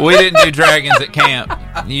we didn't do dragons at camp.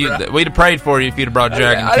 We'd have prayed for you if you'd have brought a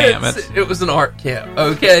dragon to camp. It was an art camp,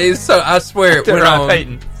 okay? So I swear it went on.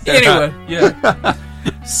 Peyton. Anyway, yeah.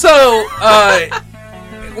 So,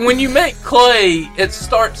 when you make clay, it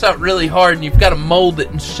starts out really hard, and you've got to mold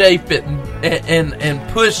it and shape it and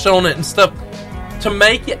push on it and stuff to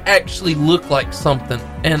make it actually look like something.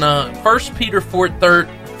 And 1 Peter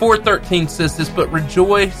 4:13 says this, but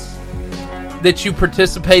rejoice that you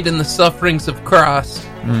participate in the sufferings of Christ,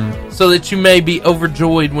 so that you may be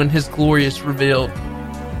overjoyed when His glory is revealed.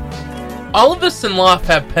 All of us in life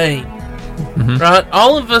have pain. Right?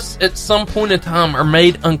 All of us at some point in time are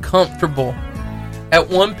made uncomfortable at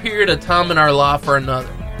one period of time in our life or another.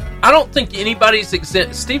 I don't think anybody's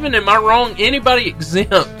exempt. Stephen, am I wrong? Anybody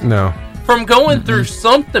exempt No. from going through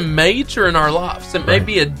something major in our lives? It may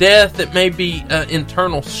be a death, it may be an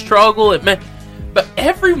internal struggle, but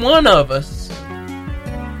every one of us,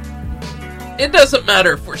 it doesn't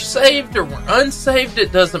matter if we're saved or we're unsaved.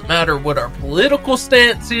 It doesn't matter what our political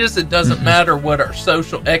stance is. It doesn't matter what our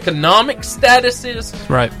social economic status is.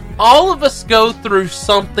 Right. All of us go through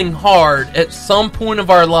something hard at some point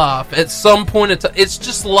of our life. At some point, it's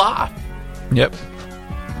just life. Yep.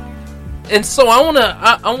 And so I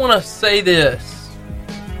wanna say this,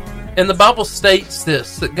 and the Bible states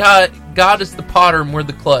this, that God is the potter and we're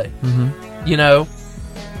the clay. And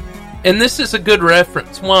this is a good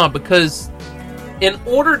reference. Why? Because in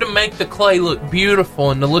order to make the clay look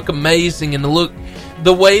beautiful and to look amazing and to look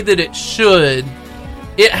the way that it should,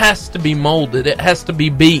 it has to be molded. It has to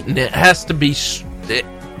be beaten. It has to be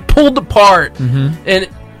pulled apart and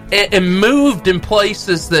moved in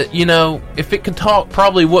places that, if it could talk,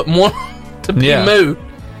 probably wouldn't want to be moved.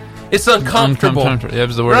 It's uncomfortable. That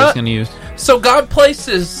was the word I was going to use. So God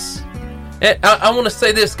places, I want to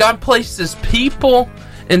say this, God places people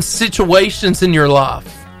and situations in your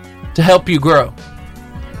life to help you grow.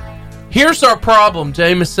 Here's our problem,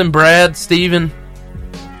 Jameson, Brad, Stephen,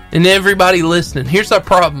 and everybody listening. Here's our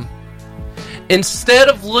problem. Instead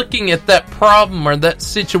of looking at that problem or that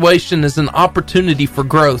situation as an opportunity for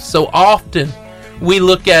growth, so often we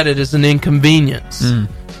look at it as an inconvenience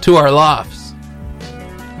to our lives.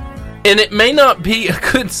 And it may not be a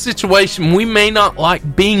good situation. We may not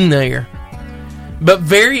like being there. But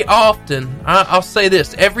very often, I'll say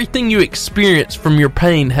this, everything you experience from your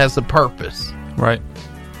pain has a purpose. Right.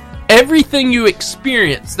 Everything you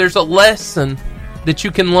experience, there's a lesson that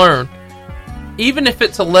you can learn. Even if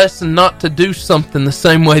it's a lesson not to do something the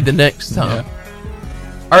same way the next time.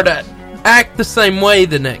 Or to act the same way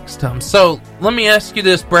the next time. So, let me ask you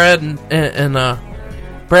this, Brad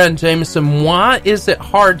and Jameson, why is it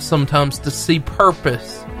hard sometimes to see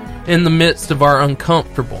purpose in the midst of our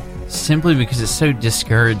uncomfortable? Simply because it's so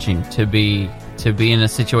discouraging to be in a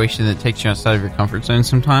situation that takes you outside of your comfort zone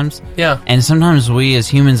sometimes. Yeah. And sometimes we as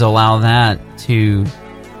humans allow that to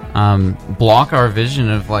block our vision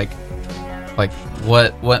of like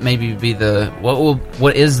what maybe be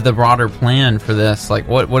what is the broader plan for this? Like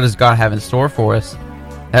what does God have in store for us?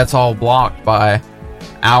 That's all blocked by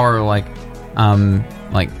our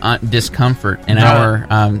discomfort and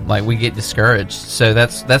our we get discouraged. So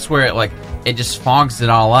that's where it just fogs it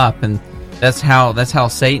all up, and that's how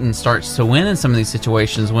Satan starts to win in some of these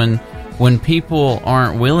situations when people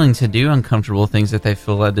aren't willing to do uncomfortable things that they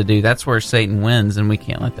feel led to do. That's where Satan wins, and we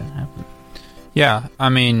can't let that happen. Yeah, I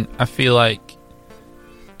mean, I feel like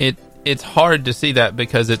it's hard to see that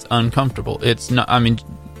because it's uncomfortable. It's not. I mean,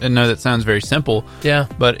 I know that sounds very simple. Yeah,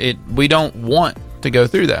 but we don't want to go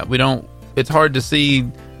through that. We don't. It's hard to see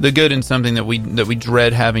the good in something that we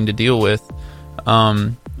dread having to deal with.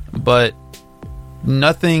 But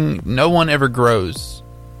no one ever grows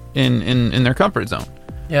in their comfort zone.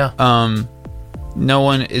 Yeah. No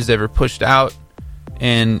one is ever pushed out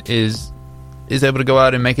and is able to go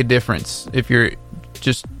out and make a difference if you're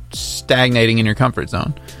just stagnating in your comfort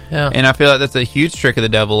zone. Yeah. And I feel like that's a huge trick of the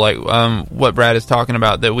devil, like what Brad is talking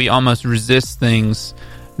about, that we almost resist things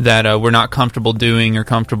that we're not comfortable doing or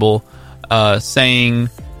comfortable saying.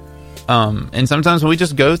 And sometimes we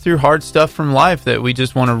just go through hard stuff from life that we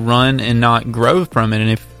just want to run and not grow from it.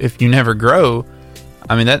 And if you never grow,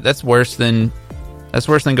 I mean, that's worse than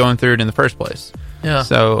going through it in the first place. Yeah.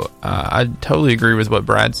 So I totally agree with what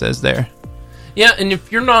Brad says there. Yeah, and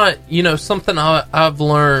if you're not, something I've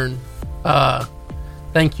learned,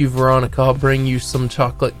 thank you, Veronica. I'll bring you some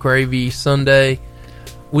chocolate gravy Sunday.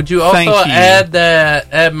 Would you also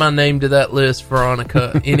add my name to that list,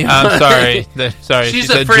 Veronica? Anyway. I'm sorry. Sorry. She's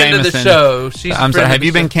she a said friend Jameson. of the show. I'm sorry. Have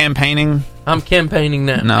you been campaigning? I'm campaigning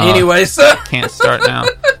now. No. Anyway, so can't start now.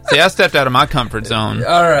 See, I stepped out of my comfort zone.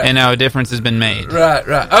 All right. And now a difference has been made. Right.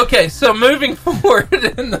 Okay, so moving forward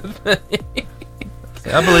in the thing.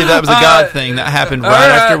 I believe that was a God thing that happened right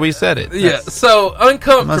after we said it. Yeah, so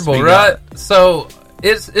uncomfortable, right? God. So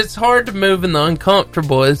it's hard to move in the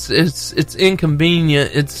uncomfortable. It's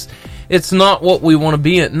inconvenient. It's not what we want to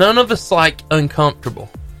be in. None of us like uncomfortable.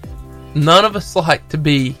 None of us like to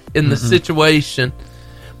be in the situation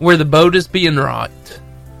where the boat is being rocked,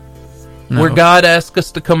 where God asks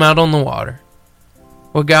us to come out on the water,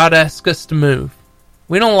 where God asks us to move.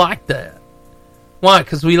 We don't like that. Why?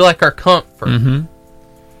 Because we like our comfort. Mm-hmm.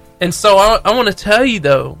 And so I want to tell you,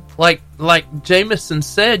 though, like Jameson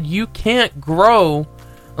said, you can't grow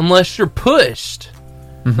unless you're pushed,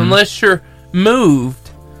 unless you're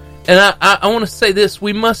moved. And I want to say this,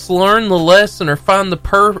 we must learn the lesson or find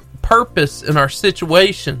the purpose in our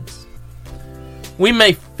situations. We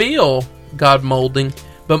may feel God molding,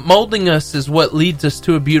 but molding us is what leads us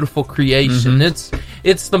to a beautiful creation.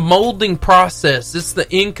 It's the molding process, it's the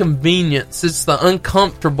inconvenience, it's the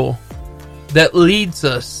uncomfortable that leads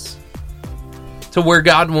us to where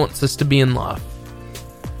God wants us to be in life.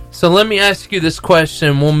 So let me ask you this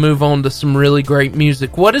question. We'll move on to some really great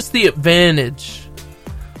music. What is the advantage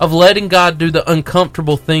of letting God do the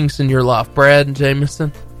uncomfortable things in your life, Brad and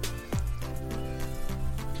Jameson?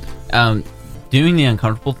 Doing the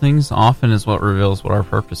uncomfortable things often is what reveals what our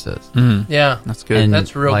purpose is. Yeah, that's good. And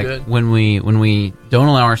that's real good. When we don't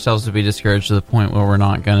allow ourselves to be discouraged to the point where we're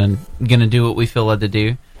not gonna do what we feel led to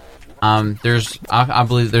do, I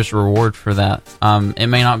believe there's a reward for that. It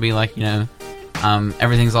may not be like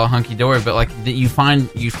everything's all hunky dory, but like you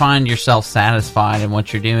find yourself satisfied in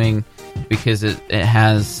what you're doing because it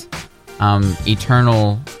has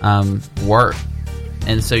eternal worth,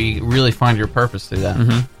 and so you really find your purpose through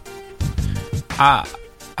that. I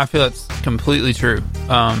feel that's completely true.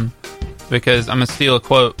 Because I'm gonna steal a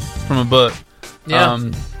quote from a book. Yeah.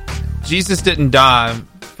 Jesus didn't die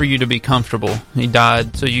for you to be comfortable. He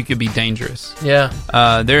died so you could be dangerous. Yeah.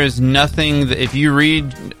 There is nothing that if you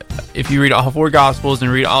read all four Gospels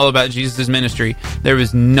and read all about Jesus' ministry, there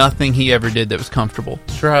was nothing he ever did that was comfortable.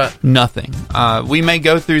 That's right. Nothing. We may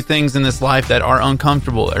go through things in this life that are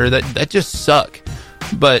uncomfortable or that just suck,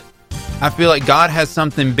 but I feel like God has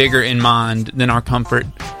something bigger in mind than our comfort.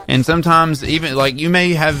 And sometimes even like you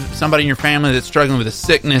may have somebody in your family that's struggling with a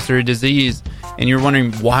sickness or a disease, and you're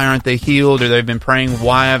wondering why aren't they healed, or they've been praying,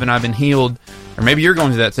 why haven't I been healed? Or maybe you're going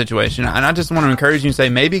through that situation. And I just want to encourage you and say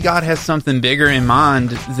maybe God has something bigger in mind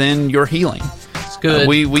than your healing. It's good.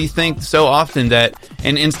 We think so often that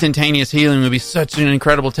an instantaneous healing would be such an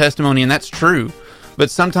incredible testimony, and that's true. But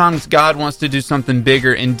sometimes God wants to do something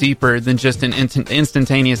bigger and deeper than just an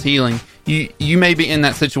instantaneous healing. You may be in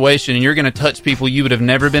that situation and you're going to touch people you would have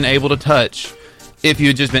never been able to touch if you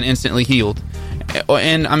had just been instantly healed.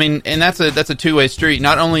 And I mean, and that's a two-way street.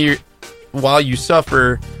 Not only while you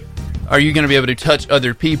suffer are you going to be able to touch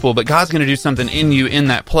other people, but God's going to do something in you in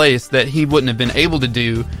that place that he wouldn't have been able to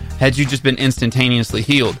do had you just been instantaneously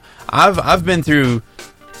healed. I've been through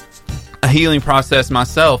a healing process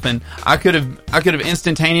myself, and I could have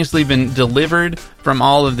instantaneously been delivered from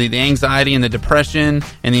all of the anxiety and the depression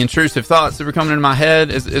and the intrusive thoughts that were coming into my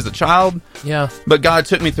head as a child. Yeah. But God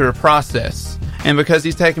took me through a process, and because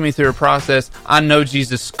he's taken me through a process, I know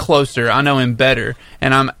Jesus closer, I know him better,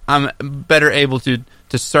 and I'm better able to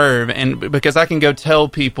serve, and because I can go tell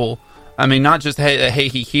people, I mean, not just, hey,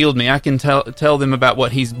 he healed me. I can tell them about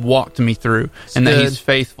what he's walked me through, and that he's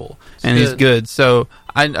faithful, and he's good. So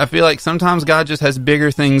I feel like sometimes God just has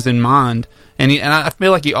bigger things in mind, and I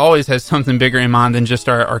feel like he always has something bigger in mind than just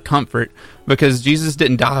our comfort, because Jesus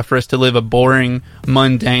didn't die for us to live a boring,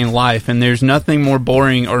 mundane life, and there's nothing more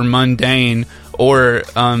boring or mundane or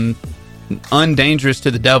undangerous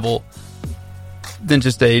to the devil than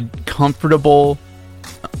just a comfortable,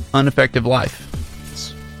 ineffective life.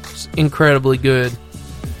 Incredibly good.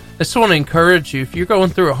 I just want to encourage you, if you're going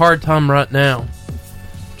through a hard time right now,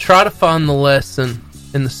 try to find the lesson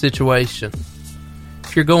in the situation.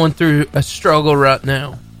 If you're going through a struggle right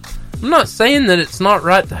now, I'm not saying that it's not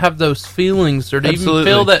right to have those feelings or to even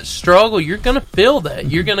feel that struggle. You're going to feel that.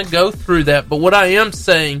 You're going to go through that. But what I am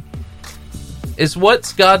saying is,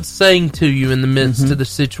 what's God saying to you in the midst of the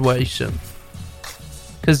situation?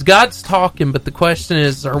 Because God's talking, but the question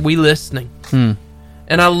is, are we listening? And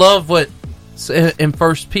I love what in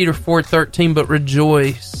 1 Peter 4:13, but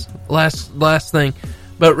rejoice. Last thing.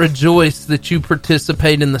 But rejoice that you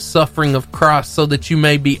participate in the suffering of Christ, so that you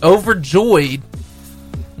may be overjoyed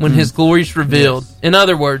when His glory is revealed. Yes. In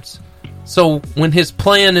other words, so when His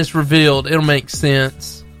plan is revealed, it'll make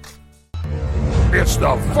sense. It's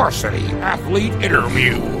the Varsity Athlete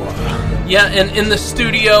Interview. Yeah, and in the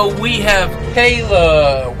studio, we have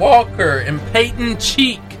Kayla Walker and Peyton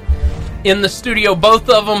Cheek in the studio. Both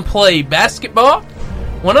of them play basketball.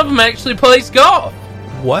 One of them actually plays golf.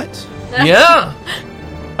 What? Yeah.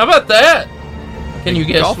 How about that? Can you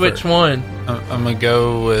guess Golfer. which one? I'm going to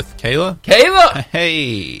go with Kayla. Kayla!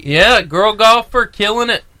 Hey. Yeah, girl golfer, killing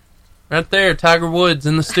it. Right there, Tiger Woods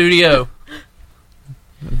in the studio.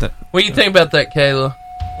 What do you think about that, Kayla?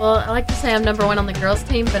 Well, I like to say I'm number one on the girls'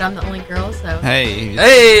 team, but I'm the only girl, so...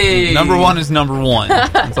 Hey! Number one is number one.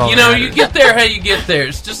 That's all you that know, matters. you get there how you get there.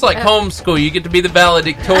 It's just like homeschool. You get to be the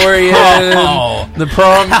valedictorian, the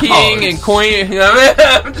prom king, and queen.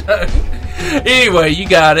 Anyway, you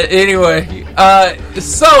got it. Anyway,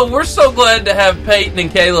 so we're so glad to have Peyton and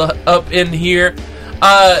Kayla up in here.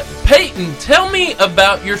 Peyton, tell me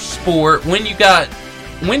about your sport. When did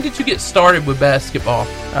you get started with basketball?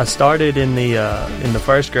 I started in the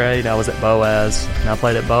first grade. I was at Boaz, and I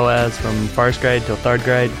played at Boaz from first grade till third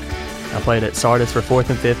grade. I played at Sardis for 4th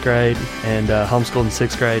and 5th grade, and homeschooled in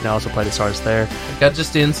 6th grade, and I also played at Sardis there. I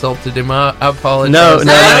just insulted him. I apologize. No,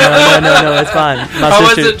 it's fine. I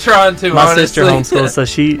wasn't trying to, my honestly. sister homeschools, so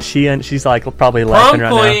she's like probably laughing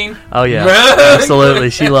right queen. now. Oh, yeah, absolutely.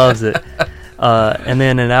 She loves it. And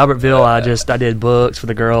then in Albertville, I did books for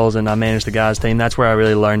the girls, and I managed the guys' team. That's where I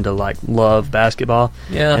really learned to love basketball.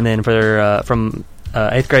 Yeah. And then from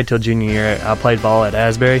 8th grade till junior year, I played ball at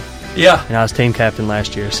Asbury. Yeah. And I was team captain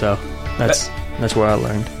last year, so that's where I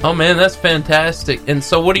learned. Oh man, that's fantastic. And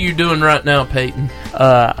so, what are you doing right now, Peyton?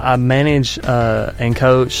 I manage and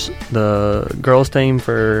coach the girls' team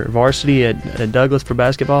for varsity at Douglas for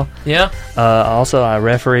basketball. Yeah. Also, I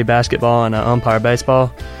referee basketball and I umpire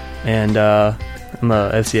baseball. And I'm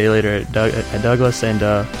a FCA leader at Douglas, and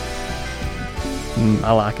I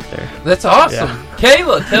like it there. That's awesome. Yeah.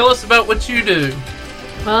 Kayla, tell us about what you do.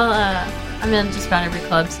 Well, I'm in just about every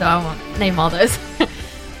club, so I won't name all those.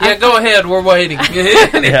 Yeah, go ahead. We're waiting. I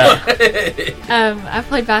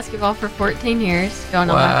played basketball for 14 years, going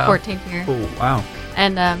on my 14th year. Oh, wow.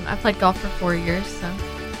 And I played golf for 4 years, so...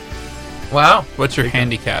 Wow. What's your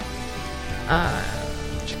handicap?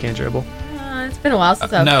 She can't dribble. It's been a while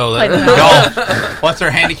since I've no, played golf. What's her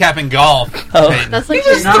handicap in golf? That's like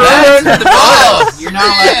You're not You're not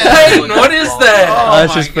allowed. Peyton, what is that? Oh,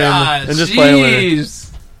 it's just gosh. I'm just playing with her. Jeez.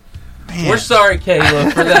 We're sorry,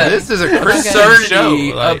 Kayla, for that. This is a Christian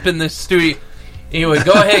absurdity show. up in this studio. Anyway,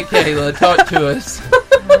 go ahead, Kayla. Talk to us.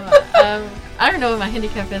 I don't know what my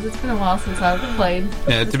handicap is. It's been a while since I've played.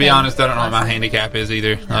 Yeah, to be honest, I don't know what my handicap is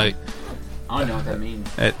either. Like, I don't know what that means.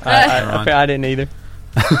 I didn't either.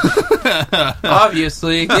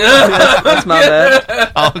 Obviously. That's my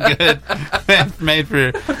bad. all good. made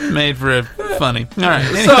for funny. All right.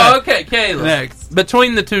 Anyway. So, okay, Kayla. Next.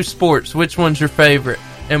 Between the two sports, which one's your favorite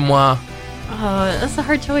and why? That's a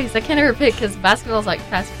hard choice. I can't ever pick because basketball's like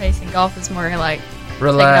fast paced and golf is more like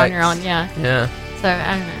Relax. taking on your own. Yeah. Yeah. So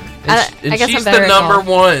I don't know. And I guess she's I'm better the at number golf.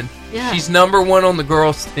 one. Yeah. She's number one on the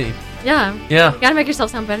girls' team. Yeah. Yeah. You gotta make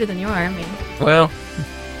yourself sound better than you are. I mean. Well,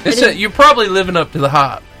 you're probably living up to the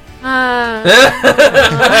hype.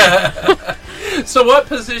 So what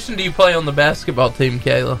position do you play on the basketball team,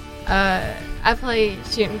 Kayla? I play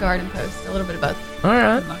shooting guard and post, a little bit of both. All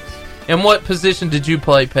right. Nice. And what position did you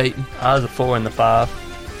play, Peyton? I was a 4 and the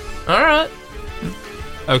 5. All right.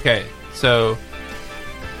 Okay, so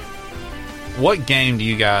what game do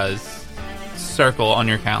you guys circle on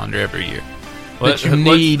your calendar every year? That you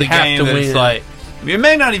need the have game to that's win. like, it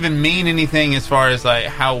may not even mean anything as far as like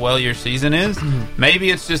how well your season is. Maybe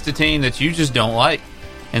it's just a team that you just don't like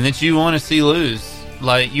and that you want to see lose.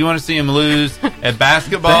 Like you want to see them lose at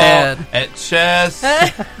basketball, at chess,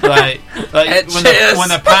 like At when chess. when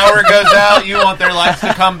the power goes out, you want their lights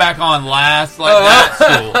to come back on last, like that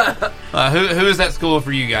school. Who is that school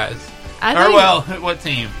for you guys? What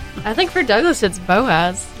team? I think for Douglas it's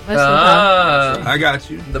Boaz. Most of the time. I got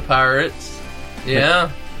you. The Pirates. Yeah.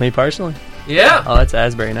 Me personally? Yeah. Oh, that's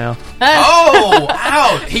Asbury now. Oh,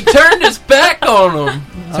 ouch! He turned his back on him.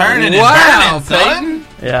 Turning Wow, and burning, son. Peyton.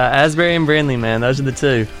 Yeah, Asbury and Brindley, man. Those are the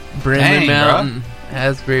two. Brindley Dang, Mountain,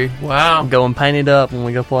 Asbury. Wow. Going painted up when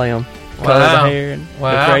we go play them. Wow. Color the hair and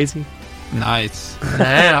Wow. go crazy. Nice.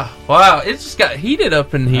 Yeah. Wow. It just got heated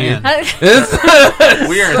up in here. Man. It's-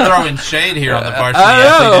 We are throwing shade here on the Varsity I know.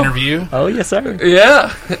 Athlete interview. Oh, yes, sir.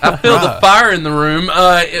 Yeah, I feel the Right. fire in the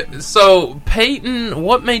room. So, Peyton,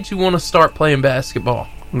 what made you want to start playing basketball?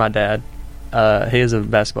 My dad. He was a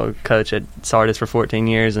basketball coach at Sardis for 14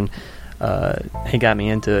 years, and he got me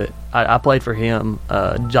into it. I played for him,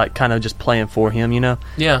 like kind of just playing for him, you know?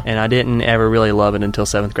 Yeah. And I didn't ever really love it until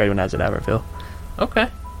 7th grade when I was at Abertville. Okay.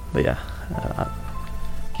 But yeah.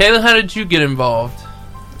 Kayla, how did you get involved?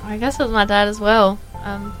 I guess it was my dad as well.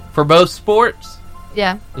 For both sports?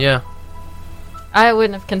 Yeah. Yeah. I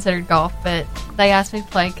wouldn't have considered golf, but they asked me to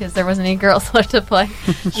play because there wasn't any girls left to play.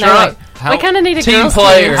 And they're Right. like, we kind of need a Team girls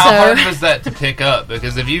player. team. How So hard was that to pick up?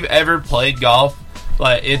 Because if you've ever played golf,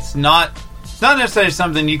 like it's not necessarily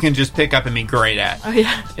something you can just pick up and be great at. oh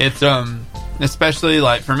yeah, It's especially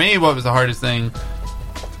like for me, what was the hardest thing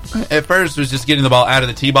at first was just getting the ball out of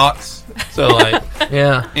the tee box. So like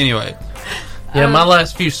Yeah. anyway. Yeah, my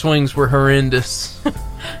last few swings were horrendous.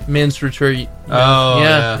 Men's retreat. Oh,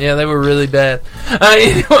 yeah, they were really bad.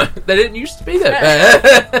 Anyway, they didn't used to be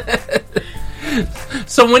that bad.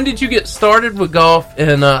 So when did you get started with golf?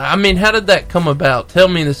 And I mean, how did that come about? Tell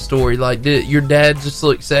me the story. Like, did your dad just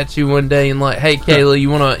looks at you one day and like, "Hey, Kayla, you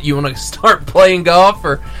wanna start playing golf?"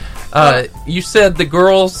 Or you said the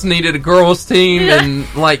girls needed a girls team, and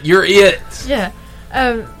like you're it. yeah.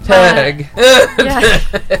 Tag. Yeah.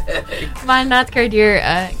 My 9th grade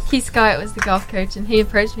year, Keith Scott was the golf coach, and he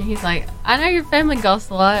approached me. He's like, I know your family golfs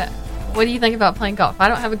a lot. What do you think about playing golf? I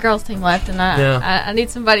don't have a girls team left, and I need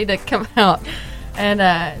somebody to come out.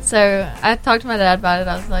 And so I talked to my dad about it.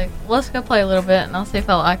 I was like, let's go play a little bit, and I'll see if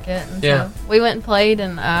I like it. And Yeah. so we went and played,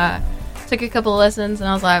 and took a couple of lessons, and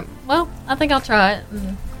I was like, well, I think I'll try it.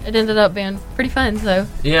 And it ended up being pretty fun, so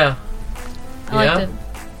Yeah. I liked it.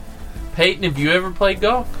 Peyton, have you ever played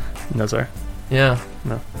golf? No, sir. Yeah.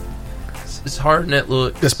 No. It's hard net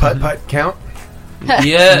look. Does putt count?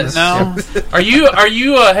 Yes. No. Are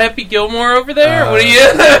you Happy Gilmore over there? What are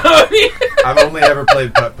you? I've only ever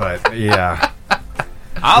played putt. Yeah.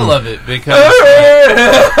 I love it because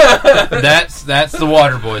that's the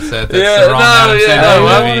water boy set. That's the wrong Adam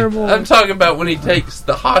Sandler movie. I'm talking about when he takes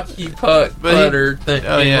the hockey putter thing.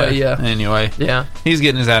 Oh yeah. yeah. Anyway, Yeah. he's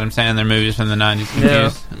getting his Adam Sandler movies from the 90s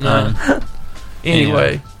confused. No.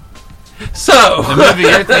 Anyway. So The movie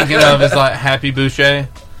you're thinking of is like Happy Boucher.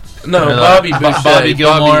 no, Or Bobby like Boucher. Bobby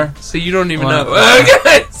Gilmore. See, you don't even One- know.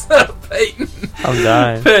 Okay, so Peyton. I'm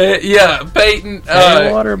dying. Peyton.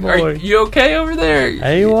 Hey, water boy. Are you okay over there?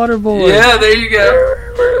 Hey, water boy. Yeah, there you go.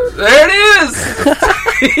 There it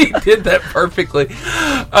is. He did that perfectly.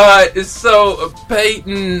 So,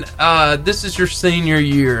 Peyton, this is your senior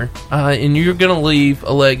year, and you're going to leave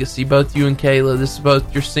a legacy. Both you and Kayla, this is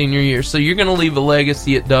both your senior year. So you're going to leave a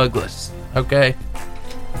legacy at Douglas, okay?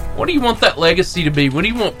 What do you want that legacy to be? What do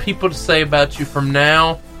you want people to say about you from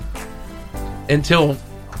now until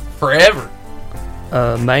forever?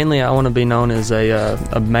 Mainly, I want to be known as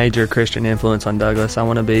a major Christian influence on Douglas. I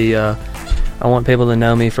want to be. I want people to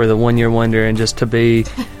know me for the 1 year wonder and just to be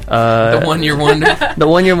The 1 year wonder. the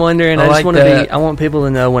 1 year wonder. And I I, just like want to that. be. I want people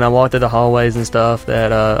to know when I walk through the hallways and stuff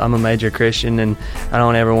that I'm a major Christian, and I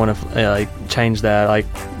don't ever want to like change that. Like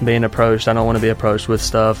being approached, I don't want to be approached with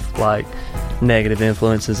stuff like negative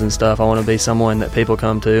influences and stuff. I want to be someone that people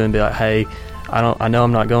come to and be like, hey, I know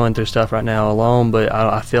I'm not going through stuff right now alone, but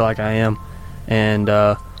I feel like I am. And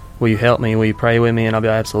will you help me? Will you pray with me? And I'll be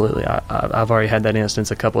like, absolutely. I've already had that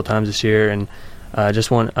instance a couple of times this year, and I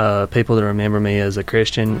just want people to remember me as a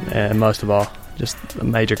Christian, and most of all, just a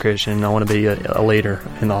major Christian. I want to be a leader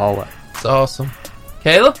in the hallway. It's awesome.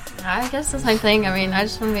 Kayla? I guess the same thing. I mean, I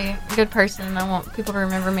just want to be a good person, and I want people to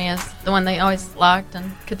remember me as the one they always liked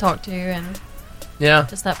and could talk to, and Yeah.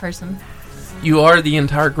 just that person. You are the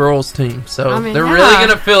entire girls team, so I mean, they're yeah. really going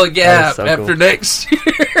to fill a gap That is so after cool. next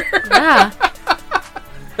year. Yeah.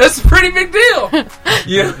 That's a pretty big deal.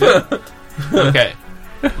 Yeah. Okay,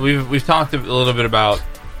 we've talked a little bit about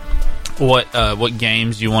what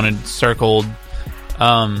games you wanted circled,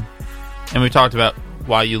 and we talked about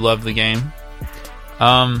why you love the game.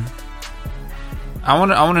 I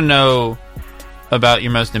want to know about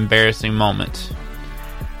your most embarrassing moment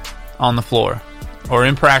on the floor, or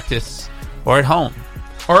in practice, or at home,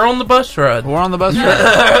 Or on the bus ride. or on the bus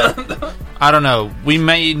ride. I don't know. We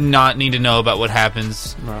may not need to know about what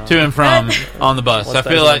happens to and from on the bus. What I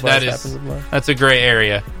stays feel on like the bus that happens on the bus. that's a gray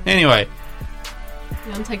area. Anyway,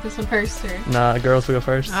 You want to take this one first, or? Nah, girls will go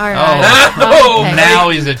first. All right. Oh, Okay. now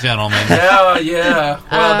he's a gentleman. Yeah.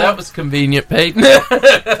 Well, that was convenient, Peyton. Go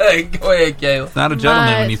ahead, Kayla. Not a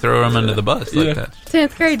gentleman My- when you throw him under the bus like that.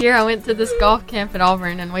 10th grade year, I went to this golf camp at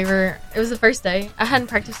Auburn, and it was the first day. I hadn't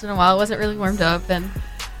practiced in a while. I wasn't really warmed up, and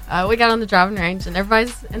we got on the driving range, and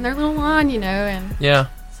everybody's in their little line, and Yeah.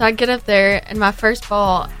 so I get up there, and my first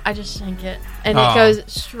ball, I just shank it, and Oh. it goes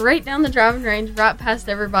straight down the driving range, right past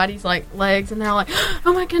everybody's legs, and they're all like,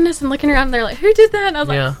 "Oh my goodness!" and looking around, and they're like, "Who did that?" And I was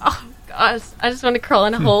Yeah. like, "Oh gosh, I just want to crawl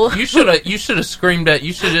in a hole." You should have screamed at.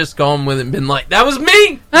 You should have just gone with it and been like, "That was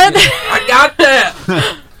me. I got that.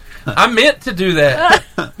 I meant to do that."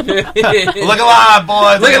 Look alive,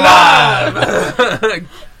 boys. Look alive.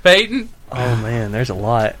 Peyton. Oh man, there's a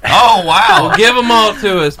lot. Oh, wow. Well, give them all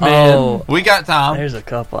to us, man. Oh, We got time. there's a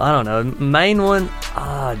couple. I don't know. Main one,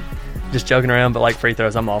 just joking around, but like free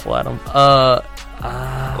throws, I'm awful at them.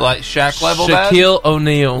 Like Shaq level bad? Shaquille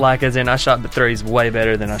O'Neal. Like as in, I shot the threes way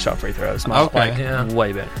better than I shot free throws. Okay. Like, Yeah.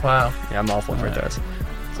 way better. Wow. Yeah, I'm awful at free throws.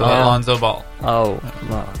 So Alonzo Ball. Oh,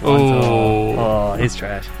 Ooh. oh, he's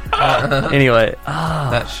trash. Anyway,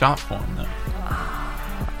 That shot form, though.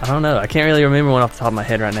 I don't know. I can't really remember one off the top of my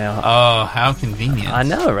head right now. Oh, how convenient. I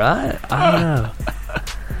know, right? I don't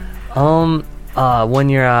know. One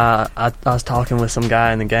year I was talking with some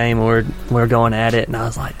guy in the game. We were going at it, and I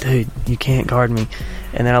was like, "Dude, you can't guard me."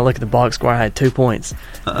 And then I look at the box score. I had 2 points,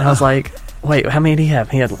 and I was like, "Wait, how many did he have?"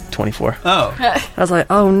 He had like 24. Oh. I was like,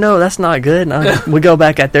 "Oh no, that's not good." And we go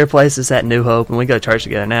back at their place. It's at New Hope, and we go to church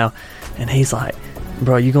together now. And he's like,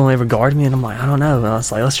 "Bro, you gonna ever guard me?" And I'm like, "I don't know." And I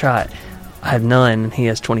was like, "Let's try it." I have none, and he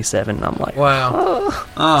has 27. And I'm like, Wow.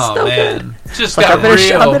 Oh, still man. Just Like, got I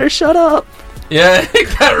real. better shut up. Yeah,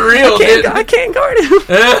 it got real, didn't I it? can't guard him.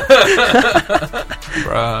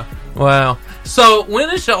 Bruh. Wow. So, when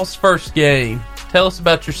is y'all's first game? Tell us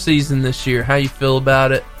about your season this year. How you feel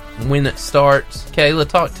about it? When it starts? Kayla,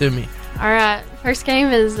 talk to me. All right, first game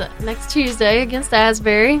is next Tuesday against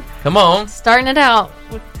Asbury. Come on. Starting it out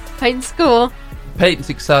with Peyton School. Peyton's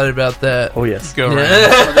excited about that. Oh yes, Go around.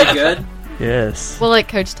 Yeah. Are they good? yes. We'll let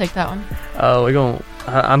Coach take that one. Oh, we're gonna.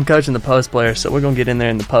 I'm coaching the post players, so we're gonna get in there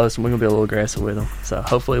in the post, and we're gonna be a little aggressive with them. So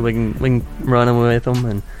hopefully we can run them with them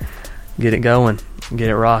and get it going, and get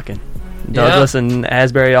it rocking. Douglas and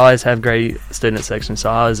Asbury always have great student sections, so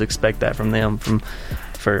I always expect that from them,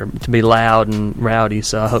 to be loud and rowdy.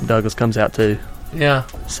 So I hope Douglas comes out too. Yeah.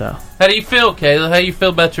 So How do you feel, Kayla? How you feel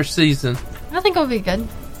about your season? I think we'll be good.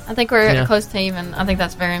 I think we're Yeah. a close team, and I think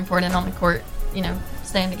that's very important on the court.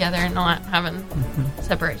 Staying together and not having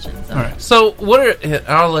separation. So. All right. So,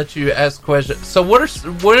 I'll let you ask questions. So, what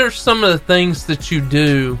are some of the things that you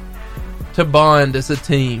do to bond as a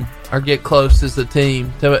team or get close as a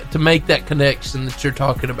team to make that connection that you're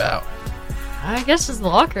talking about? I guess just the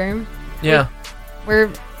locker room. Yeah.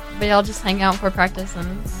 We all just hang out before practice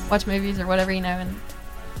and watch movies or whatever, and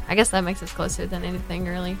I guess that makes us closer than anything,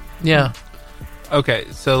 really. Yeah. Okay,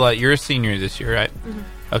 so like you're a senior this year, right? Mhm.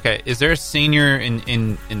 Okay, is there a senior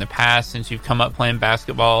in the past since you've come up playing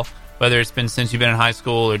basketball, whether it's been since you've been in high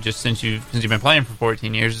school or just since you've been playing for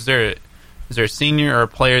 14 years? Is there a senior or a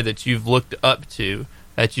player that you've looked up to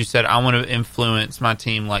that you said, I want to influence my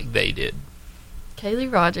team like they did?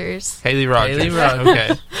 Kaylee Rogers. Kaylee Rogers. Kaylee Rogers.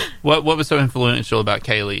 Okay. What was so influential about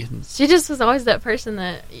Kaylee? She just was always that person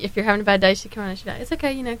that if you're having a bad day, she'd come on and she'd be like, "It's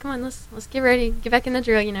okay, come on, let's get ready, get back in the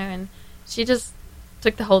drill, and she just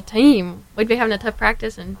took the whole team. We'd be having a tough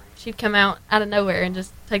practice, and she'd come out of nowhere and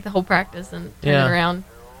just take the whole practice and turn it around.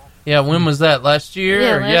 Yeah, when was that? Last year?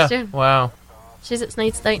 Yeah, last year. Wow. She's at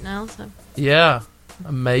Snead State now, so. Yeah.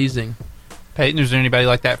 Amazing. Peyton, is there anybody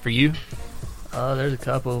like that for you? There's a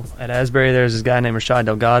couple. At Asbury, there's this guy named Rashad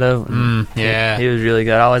Delgado. and Yeah. He was really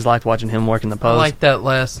good. I always liked watching him work in the I post. like that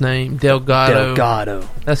last name, Delgado. Delgado.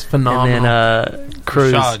 That's phenomenal. And then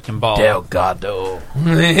Cruz. Rashad can ball. Delgado.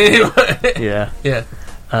 Yeah.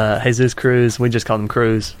 Yeah. Jesus Cruz. We just called him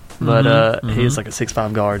Cruz. But he was like a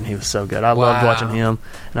 6'5" guard, and he was so good. I loved watching him.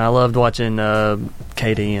 And I loved watching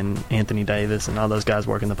Katie and Anthony Davis and all those guys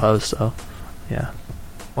working the post. So, yeah.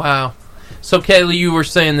 Wow. So, Kaylee, you were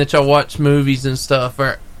saying that y'all watch movies and stuff.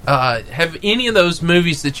 Have any of those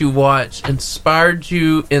movies that you watch inspired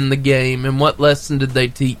you in the game, and what lesson did they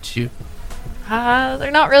teach you? They're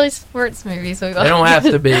not really sports movies. So They don't have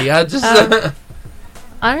to be. I just.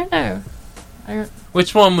 I don't know.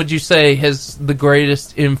 Which one would you say has the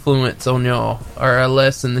greatest influence on y'all, or a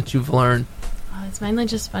lesson that you've learned? It's mainly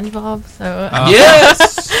just SpongeBob. So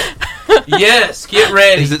Yes, yes. Get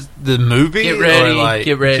ready. Is it the movie? Get ready. Or like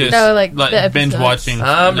Get ready. just, No, like the binge episodes. watching.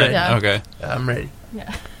 I'm ready. Yeah. Okay. I'm ready.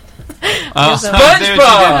 yeah. Oh, So- I see what you did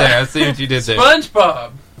SpongeBob! there. I see what you did there.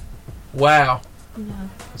 SpongeBob. Wow.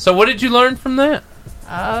 So what did you learn from that?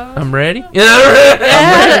 I'm ready.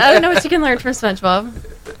 I don't know what you can learn from SpongeBob.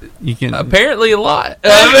 You can apparently a lot.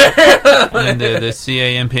 And the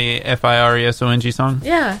CAMPFIRESONG song.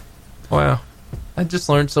 Yeah. Wow. I just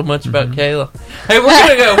learned so much about Kayla. Hey,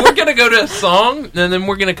 we're gonna go to a song, and then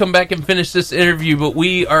we're gonna come back and finish this interview. But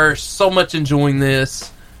we are so much enjoying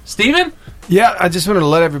this. Steven? Yeah, I just wanted to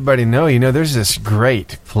let everybody know, there's this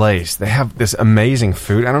great place. They have this amazing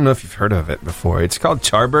food. I don't know if you've heard of it before. It's called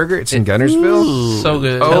Charburger. It's in Gunnersville. Ooh, so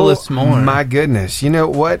good. Tell us more. My goodness. You know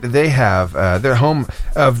what? They have, they're home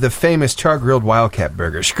of the famous char-grilled Wildcat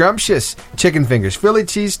Burger, scrumptious chicken fingers, Philly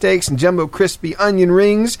cheesesteaks, and jumbo crispy onion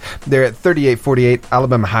rings. They're at 3848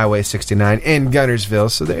 Alabama Highway 69 in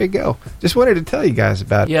Gunnersville. So there you go. Just wanted to tell you guys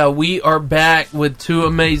about it. Yeah, we are back with two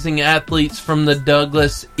amazing athletes from the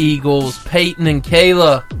Douglas Eagles, Peyton and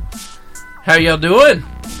Kayla. How y'all doing?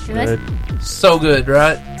 Good. So good,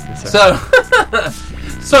 right? Yes,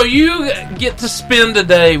 So you get to spend a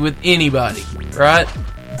day with anybody, right?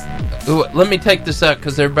 Ooh, let me take this out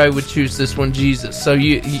because everybody would choose this one, Jesus. So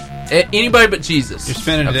you anybody but Jesus. You're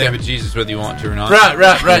spending a day with Jesus whether you want to or not.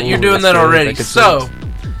 Right. You're doing that already. That's So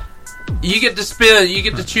you get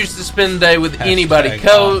to choose to spend a day with anybody,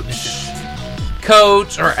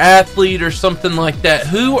 coach or athlete or something like that.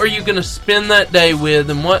 Who are you going to spend that day with,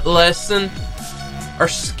 and what lesson or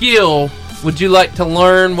skill would you like to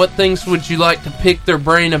learn? What things would you like to pick their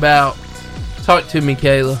brain about? Talk to me,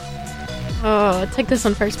 Kayla. Oh, take this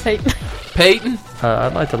one first, Peyton. Peyton?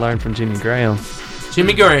 I'd like to learn from Jimmy Graham.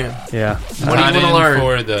 Jimmy Graham. Yeah. What do you want to learn?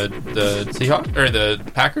 For the Seahawks or the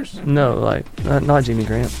Packers? No, not Jimmy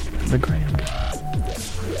Graham. The Graham guy.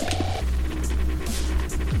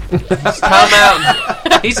 Time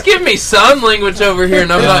out. He's giving me sign language over here,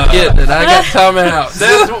 and I'm not getting it. I got time out.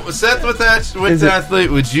 Seth, which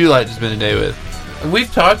athlete would you like to spend a day with?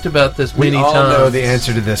 We've talked about this We many all times. know the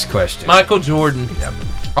answer to this question. Michael Jordan. Yep.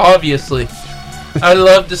 Obviously. I'd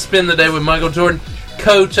love to spend the day with Michael Jordan.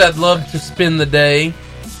 Coach, I'd love to spend the day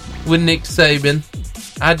with Nick Saban.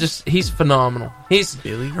 He's phenomenal. He's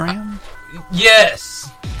Billy Graham? Yes.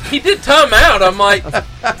 He did timeout. I'm like,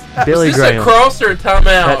 Billy is this Graham. a cross or a timeout?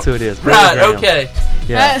 That's who it is. Billy Right, Graham. okay.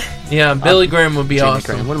 Yeah. Yeah, Billy Graham would be Jimmy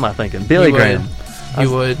awesome. Graham. What am I thinking? Billy He Graham. He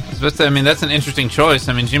would. I mean, that's an interesting choice.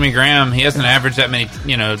 I mean, Jimmy Graham, he hasn't averaged that many,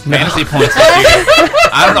 fantasy points this year.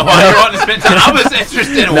 I don't know why he wanted to spend time. I was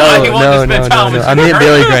interested in why he wanted to spend time with I Jimmy meant Graham.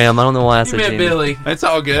 Billy Graham. I don't know why I You said meant Jimmy. Billy. It's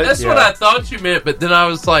all good. That's what I thought you meant, but then I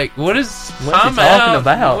was like, what is What are you timeout? talking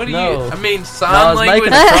about? What do No. you? I mean, No, sign I was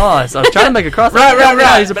language. making a cross. I was trying to make a cross.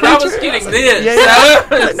 Right. He's a But I was preacher. getting this.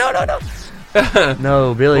 Yeah. No.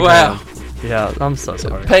 No, Billy Wow. Graham. Yeah, I'm so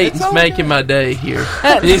sorry. Peyton's making my day here.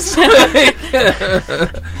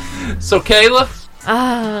 So, Kayla?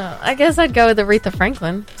 I guess I'd go with Aretha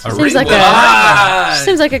Franklin. She Aretha.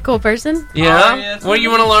 seems like a cool person. Yeah? What do you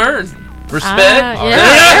want to learn? Respect?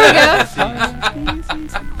 Yeah, there we go.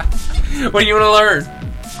 What do you want to learn?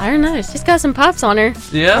 I don't know. She's got some pops on her.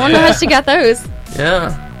 Yeah? I wonder how she got those.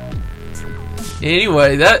 Yeah.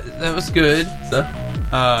 Anyway, that was good. So,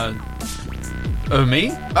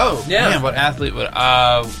 me? Oh, Yeah. Man, what athlete would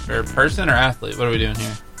or person or athlete? What are we doing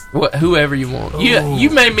here? whoever you want. You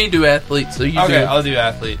made me do athlete, so you do. Okay, I'll do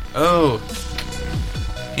athlete. Oh,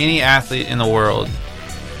 any athlete in the world.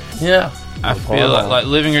 Yeah. I feel like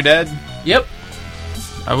living or dead. Yep.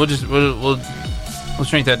 I will just we'll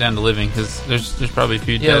shrink that down to living because there's probably a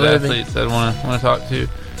few dead living. athletes that I want to talk to.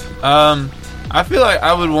 I feel like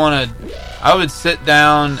I would sit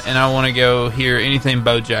down and I want to go hear anything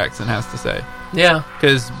Bo Jackson has to say. Yeah.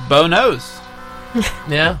 Because Bo knows.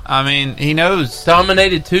 Yeah. I mean, he knows.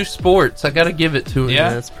 Dominated 2 sports. I got to give it to him. Yeah.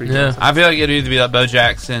 That's pretty Yeah. awesome. I feel like it'd either be like Bo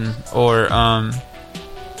Jackson or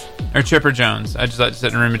Chipper Jones. I just like to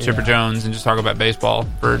sit in a room with Chipper Jones and just talk about baseball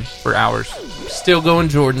for hours. Still going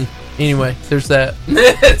Jordan. Anyway, there's that.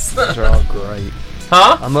 It's- Those are all great.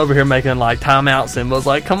 huh? I'm over here making like timeout symbols.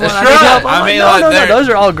 Like, come on, That's I need right. help. I'm I like, mean, no, like, no, they're- those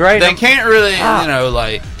are all great. They can't really,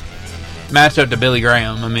 like match up to Billy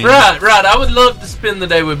Graham. I mean, Right. I would love to spend the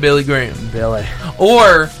day with Billy Graham. Billy.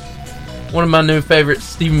 Or one of my new favorites,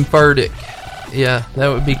 Stephen Furtick. Yeah, that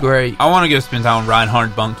would be great. I want to go spend time with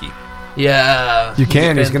Reinhard Bunke. Yeah. You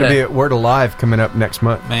can. He's going to be fantastic. at Word Alive coming up next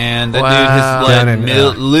month. Man, that Wow. dude has Down in,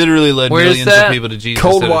 literally led where is millions that? of people to Jesus.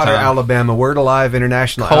 Coldwater, at a time. Alabama. Word Alive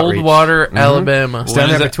International Outreach. Coldwater, Alabama. It's down When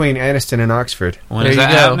there is it? between Anniston and Oxford. When There is you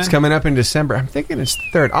that go. happening? It's coming up in December. I'm thinking it's the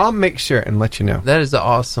 3rd. I'll make sure and let you know. That is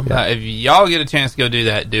awesome. If y'all get a chance to go do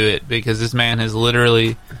that, do it because this man has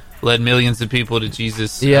literally led millions of people to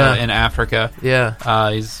Jesus in Africa. Yeah.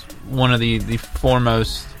 He's one of the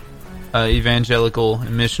foremost evangelical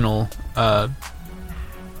and missional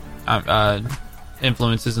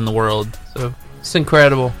influences in the world. So it's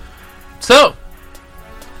incredible. So,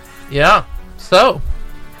 yeah. So,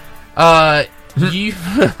 you.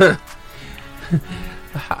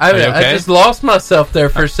 I just lost myself there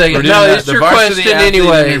for a second. No, it's your question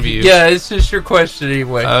anyway. Yeah, it's just your question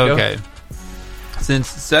anyway. Okay. Since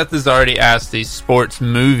Seth has already asked the sports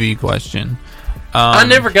movie question, I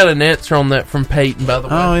never got an answer on that from Peyton, by the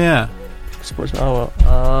way. Oh yeah, sports. Oh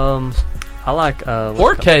well, I like.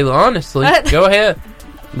 Or Kayla, honestly. Go ahead.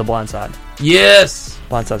 The Blind Side. Yes,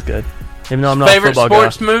 Blind Side's good. Even though I'm not favorite a football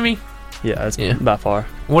sports guy. movie. Yeah, it's by far.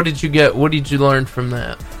 What did you get? What did you learn from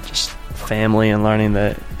that? Just family and learning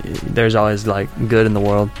that there's always like good in the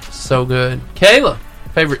world. So good. Kayla,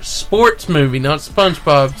 favorite sports movie, not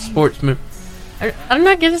SpongeBob, sports movie. I'm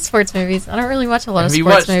not good at sports movies. I don't really watch a lot of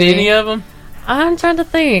sports movies. Have you watched any of them? I'm trying to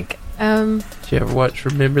think. Did you ever watch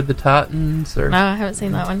Remember the Titans? Or? No, I haven't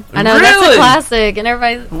seen that one. I know that's a classic, and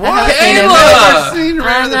everybody. What? Kayla! Seen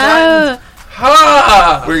Remember the Titans?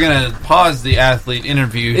 Ha! We're gonna pause the athlete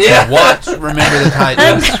interview to watch Remember the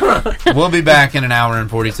Titans. We'll be back in an hour and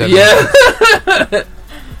 47 minutes.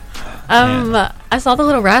 I saw the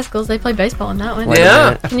Little Rascals. They play baseball in that one.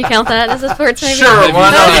 Yeah. Can you count that as a sports movie? Sure,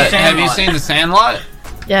 why not? Have you seen The Sandlot?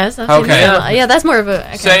 Yes, I've seen The Sandlot. Yeah, that's more of a...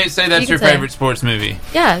 Okay. Say that's your favorite sports movie.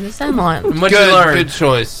 Yeah, The Sandlot. What'd you learn? Good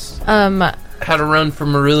choice. How to run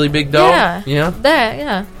from a really big dog? Yeah. That,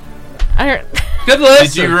 yeah. I don't... Good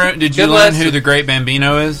lesson. Did you learn who the Great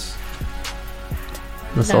Bambino is?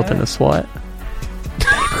 The Sultan of SWAT.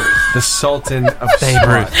 The Sultan of Babe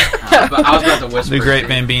Ruth. I was about to whisper. The Great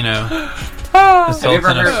Bambino. The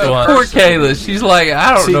Sultan of SWAT. Poor Kayla. She's like,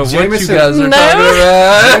 I don't know Jameson, what you guys are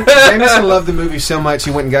talking about. Jameson loved the movie so much he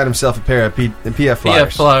went and got himself a pair of PF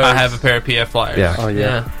Flyers. I have a pair of PF Flyers. Yeah. Oh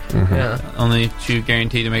yeah. Mm-hmm. Yeah. Only shoe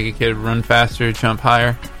guaranteed to make a kid run faster, jump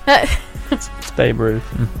higher. It's Babe Ruth.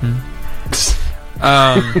 Mm-hmm.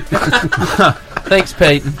 Thanks,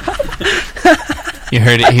 Peyton. You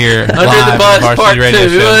heard it here. Under live the Bus on Part Varsity Radio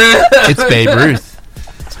 2. Show. It's Babe Ruth.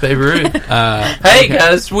 It's Babe Ruth. Hey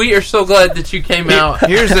guys, we are so glad that you came out.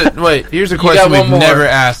 Here's a question we've never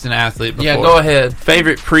asked an athlete before. Yeah, go ahead.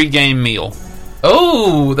 Favorite pregame meal?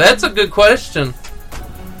 Oh, that's a good question.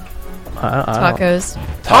 Tacos.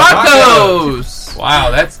 Tacos!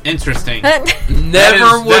 Wow, that's interesting.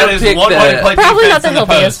 Never would have picked that. Probably not the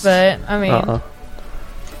healthiest, but I mean...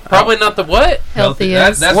 Probably not the what?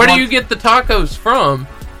 Healthiest. Where do you get the tacos from?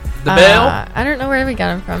 The Bell? I don't know where we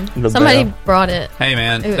got them from. Somebody brought it. Hey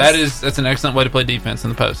man, that's an excellent way to play defense in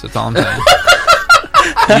the post. That's all I'm saying.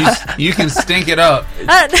 you can stink it up.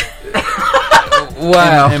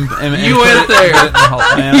 Wow. And you went there.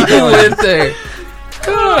 You went there.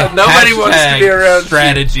 Nobody wants to be around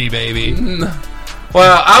strategy, baby.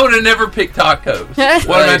 Well, I would have never picked tacos.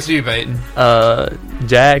 What about you, Peyton?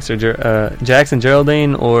 Jackson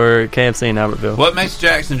Geraldine or KFC in Albertville. What makes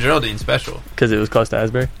Jackson Geraldine special? Because it was close to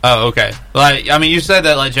Asbury. Oh, okay. Like, I mean, you said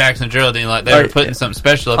that like Jackson Geraldine, like they were putting something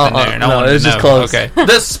special up in there, and I wanted to know. It was just close. Okay.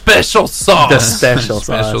 The special sauce. The special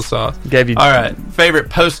sauce. Gave you all right. Favorite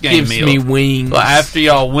post game meal? Gives me wings. Well, after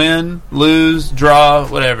y'all win, lose, draw,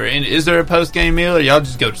 whatever. And is there a post game meal, or y'all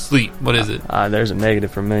just go to sleep? What is it? There's a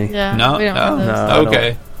negative for me. Yeah. No. We don't have those.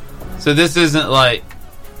 Okay. So this isn't like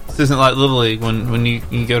Little League when you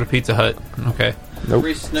go to Pizza Hut. Okay. Nope.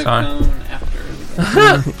 Sorry.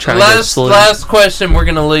 Last question. We're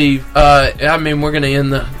gonna leave. I mean, we're gonna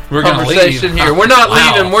end the conversation here. We're not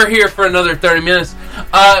leaving. We're here for another 30 minutes.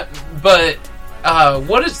 But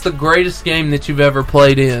what is the greatest game that you've ever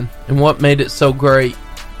played in, and what made it so great?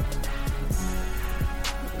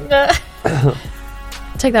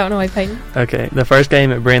 Take that one away, Peyton. Okay, the first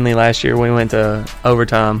game at Brindley last year, we went to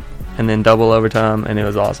overtime and then double overtime, and it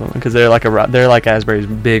was awesome because they're like Asbury's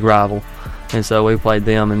big rival, and so we played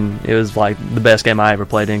them, and it was like the best game I ever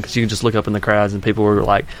played in because you could just look up in the crowds and people were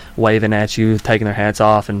like waving at you, taking their hats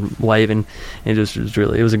off and waving. It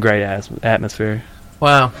was a great atmosphere.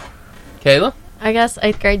 Wow, Kayla. I guess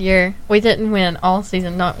 8th grade year we didn't win all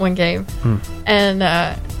season, not one game,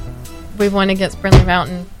 and we won against Brindley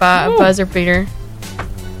Mountain by a buzzer beater.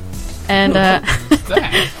 And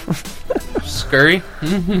scurry.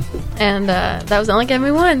 And that was the only game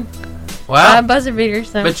we won. Wow. Buzzer beater.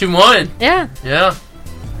 So. But you won. Yeah. Yeah.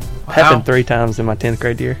 Wow. Happened 3 times in my 10th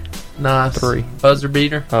grade year. Nice. 3. Buzzer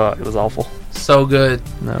beater. Oh, it was awful. So good.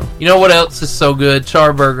 No. You know what else is so good?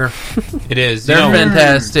 Charburger. It is. They're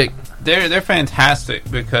fantastic. They're fantastic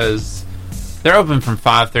because they're open from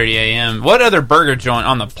 5:30 a.m. What other burger joint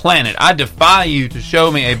on the planet? I defy you to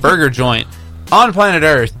show me a burger joint on planet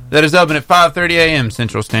Earth that is open at 5:30 a.m.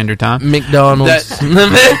 Central Standard Time. McDonald's.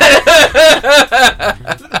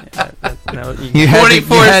 You had to do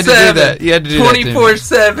that. You had to do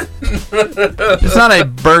 24/7. It's not a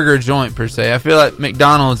burger joint per se. I feel like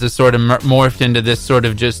McDonald's is sort of morphed into this sort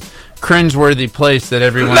of just cringeworthy place that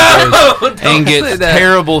everyone goes and gets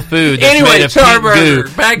terrible food that's anyway, made of pink goo.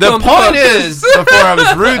 The point is, before I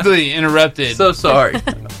was rudely interrupted. So sorry.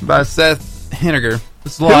 By Seth Henniger,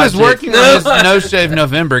 who is working on his No Shave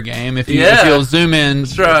November game. If you'll zoom in,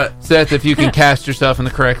 that's right. Seth, if you can cast yourself in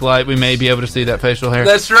the correct light, we may be able to see that facial hair.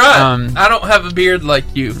 That's right. I don't have a beard like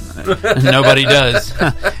you. Nobody does.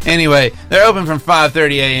 Anyway, they're open from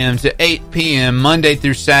 5:30 a.m. to 8 p.m. Monday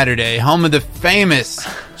through Saturday. Home of the famous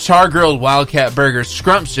char-grilled Wildcat burger,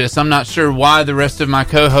 Scrumptious. I'm not sure why the rest of my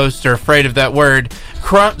co-hosts are afraid of that word.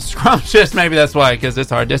 Scrumptious, maybe that's why, because it's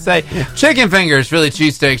hard to say. Chicken fingers, Philly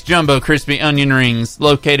cheesesteaks, jumbo crispy onion rings,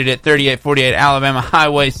 located at 3848 Alabama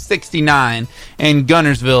Highway 69 in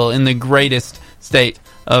Gunnersville in the greatest state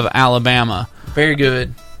of Alabama. Very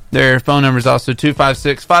good. Their phone number is also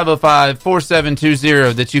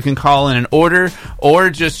 256-505-4720 that you can call in and order, or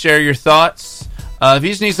just share your thoughts. If you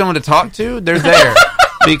just need someone to talk to, they're there.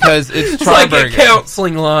 Because it's like a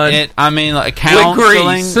counseling line. Like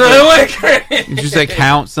counseling. Did you say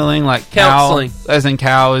counseling? Like counseling. Cow, as in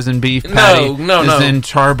cow, as in beef patty. No. As in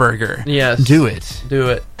charburger. Yes. Do it.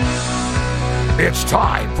 It's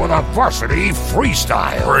time for the Varsity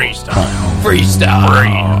Freestyle.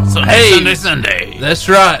 So, hey, Sunday. That's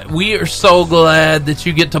right. We are so glad that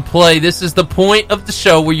you get to play. This is the point of the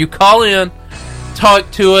show where you call in,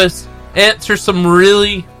 talk to us, answer some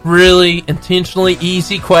really, really intentionally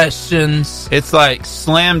easy questions. It's like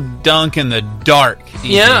slam dunk in the dark.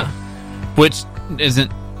 Easy, yeah. Which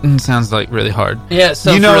sounds like really hard. Yeah, it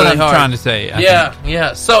sounds you know really what I'm hard. trying to say. I think.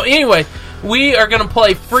 Yeah. So anyway, we are going to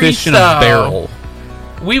play freestyle. Fish in a barrel.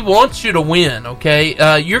 We want you to win,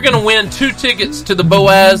 okay? You're going to win 2 tickets to the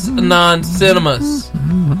Boaz Non-Cinemas.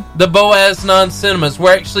 The Boaz Non-Cinemas.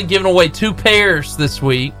 We're actually giving away 2 pairs this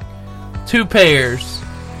week. 2 pairs.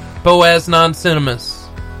 Boaz Non-Cinemas.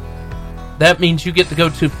 That means you get to go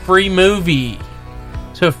to a free movie.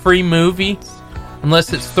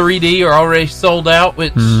 Unless it's 3D or already sold out,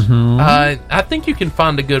 which I think you can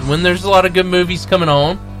find a good one. There's a lot of good movies coming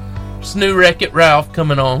on. There's new Wreck-It Ralph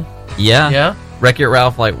coming on. Yeah? Wreck-It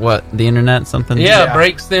Ralph, like what? The internet? Something? Yeah,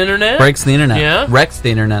 breaks the internet. Breaks the internet. Yeah. Wrecks the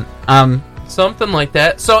internet. Something like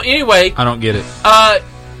that. So anyway, I don't get it.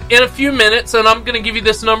 In a few minutes, and I'm going to give you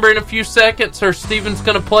this number in a few seconds, or Steven's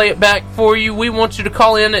going to play it back for you. We want you to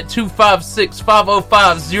call in at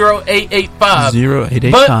 256-505-0885.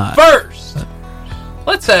 0885. But first,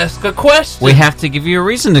 let's ask a question. We have to give you a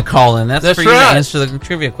reason to call in. That's for you to answer the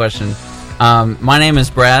trivia question. My name is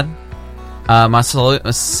Brad. My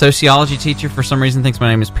sociology teacher, for some reason, thinks my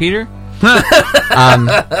name is Peter.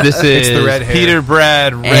 This is the red hair. Peter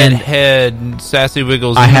Brad, redhead, sassy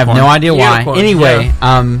wiggles. I have no idea why. Unicorn, Anyway,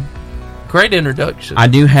 great introduction. I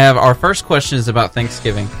do have our first question is about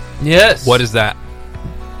Thanksgiving. Yes. What is that?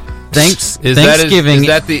 Thanksgiving. Is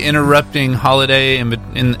that the interrupting holiday in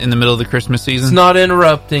the middle of the Christmas season? It's not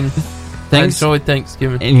interrupting. I enjoy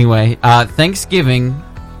Thanksgiving. Anyway, Thanksgiving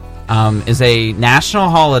is a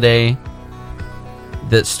national holiday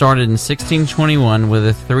that started in 1621 with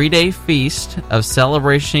a 3-day feast of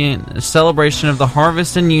celebration of the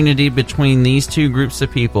harvest and unity between these 2 groups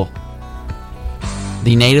of people.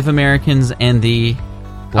 The Native Americans and the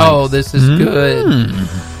blanks. Oh, this is good.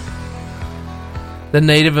 The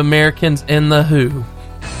Native Americans and the Who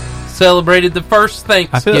celebrated the first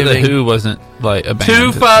Thanksgiving. I feel the Who wasn't like a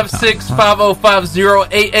band.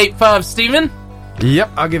 256-505-0885. Steven?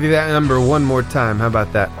 Yep, I'll give you that number one more time. How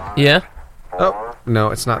about that? Yeah. Oh, no,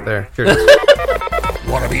 it's not there. Here it is.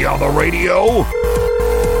 Want to be on the radio?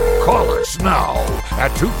 Call us now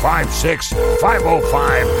at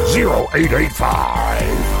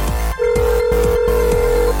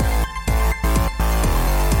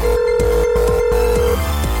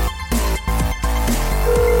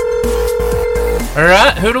All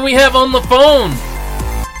right, who do we have on the phone?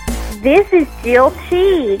 This is Jill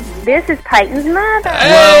Cheek. This is Peyton's mother.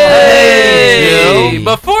 Hey!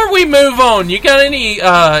 Before we move on, you got any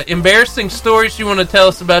embarrassing stories you want to tell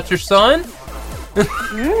us about your son?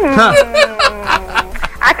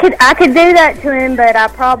 I could do that to him, but I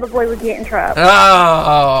probably would get in trouble.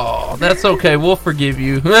 Oh, that's okay. We'll forgive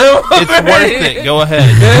you. It's worth it. Go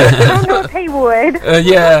ahead. I don't know if he would.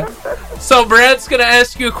 Yeah. So Brad's going to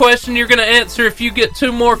ask you a question. You're going to answer. If you get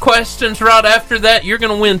 2 more questions right after that, you're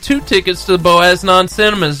going to win 2 tickets to the Boaz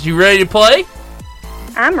Non-Cinemas. You ready to play?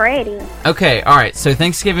 I'm ready. Okay, all right. So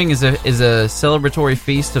Thanksgiving is a celebratory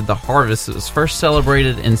feast of the harvest. It was first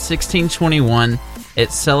celebrated in 1621.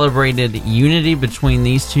 It celebrated unity between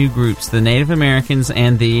these 2 groups, the Native Americans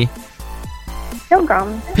and the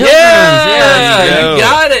Pilgrims. Yeah, you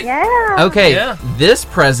got it. Yeah. Okay, Yeah. this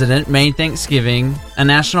president made Thanksgiving a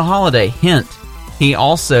national holiday. Hint, he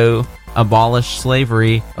also abolished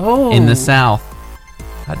slavery in the South.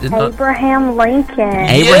 I did not. Abraham Lincoln.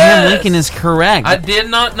 Abraham Lincoln is correct. I did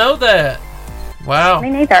not know that. Wow. Me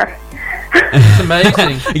neither. It's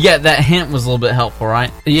amazing. Yeah, that hint was a little bit helpful,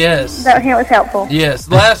 right? Yes. That hint was helpful. Yes.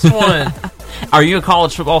 Last one. Are you a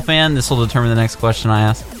college football fan? This will determine the next question I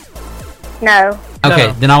ask. No. Okay,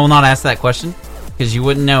 No. then I will not ask that question because you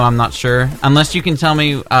wouldn't know. I'm not sure. Unless you can tell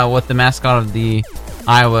me what the mascot of the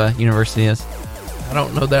Iowa University is. I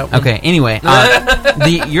don't know that one. Okay, anyway,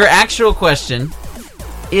 your actual question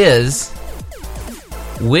is,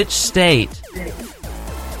 which state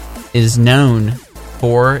is known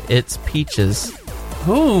for its peaches?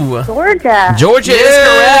 Ooh. Georgia. Georgia is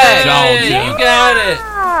correct. You got it.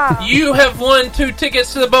 You have won 2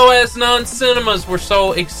 tickets to the Boaz Non-Cinemas. We're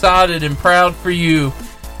so excited and proud for you.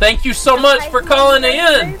 Thank you so much for calling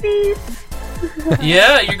in.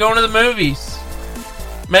 Yeah, you're going to the movies.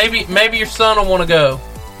 Maybe your son will want to go.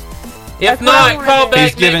 If not, call back.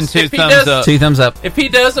 He's giving next, 2 if he thumbs does- up. 2 thumbs up. If he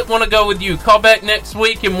doesn't want to go with you, call back next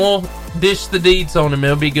week and we'll dish the deeds on him.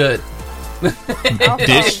 It'll be good.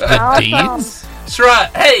 Dish the deeds? That's right.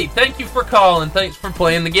 Hey, thank you for calling. Thanks for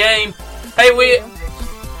playing the game. Hey,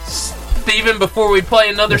 Steven, before we play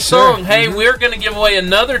another song, hey, we're going to give away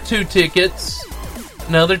another 2 tickets.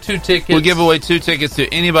 Another 2 tickets. We'll give away 2 tickets to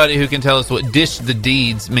anybody who can tell us what dish the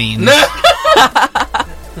deeds means.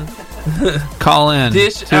 Call in.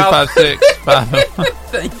 Dish 256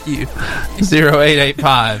 Thank you.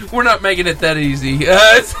 0885. We're not making it that easy.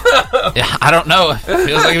 Yeah, I don't know. It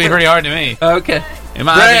feels like it'd be pretty hard to me. Okay. You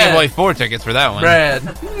might have to give away 4 tickets for that one. Brad.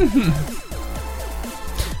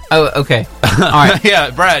 Oh, okay. All right. Yeah,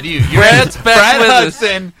 Brad, you're Brad's back Brad with us.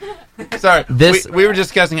 Hudson. Sorry, we were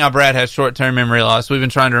discussing how Brad has short-term memory loss. We've been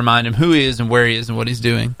trying to remind him who he is and where he is and what he's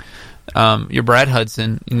doing. You're Brad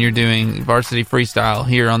Hudson, and you're doing Varsity Freestyle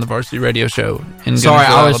here on the Varsity Radio Show in Sorry,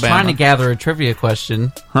 Gainesville, I was Alabama. trying to gather a trivia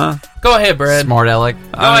question. Huh? Go ahead, Brad. Smart aleck.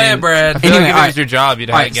 Go ahead, Brad. I feel Anyway, like if all it was your job, you'd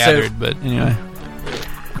have all it right, gathered, but anyway.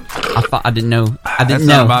 I thought I didn't know. I didn't That's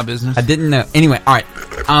know. not my business. I didn't know. Anyway, all right.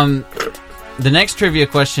 The next trivia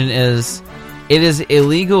question is: it is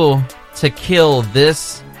illegal to kill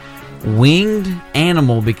this winged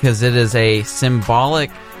animal because it is a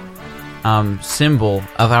symbolic symbol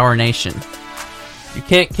of our nation. You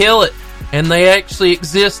can't kill it. And they actually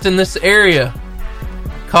exist in this area.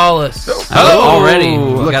 Call us. Already.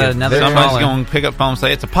 Look We got at another Somebody's caller. going to pick up phone and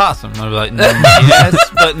say, it's a possum. I'll be like,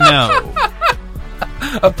 yes, but no.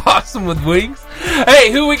 A possum with wings?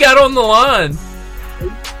 Hey, who we got on the line?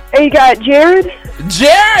 Hey, you got Jared?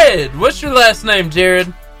 Jared! What's your last name,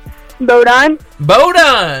 Jared? Bodine.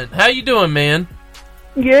 Bodine! How you doing, man?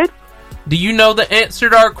 Good. Do you know the answer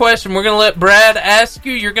to our question? We're going to let Brad ask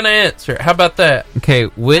you. You're going to answer it. How about that? Okay,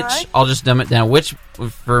 I'll just dumb it down. Which,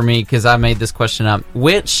 for me, because I made this question up,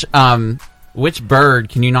 which bird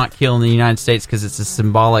can you not kill in the United States because it's a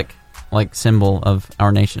symbolic, symbol of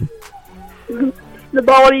our nation? The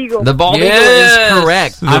bald eagle. The bald Yes! eagle is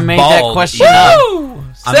correct. The I made that bald question Woo! up.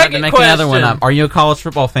 I'm about to make another one question. up. Are you a college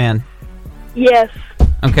football fan? Yes.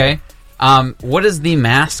 Okay. What is the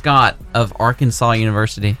mascot of Arkansas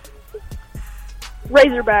University?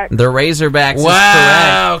 Razorback. The Razorbacks is correct.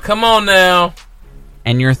 Wow, come on now.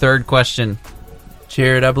 And your third question.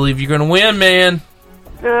 Jared, I believe you're going to win, man.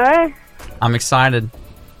 Alright. I'm excited.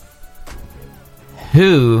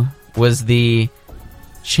 Who was the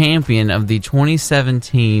champion of the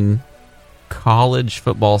 2017 college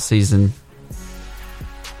football season?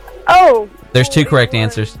 Oh. There's 2 correct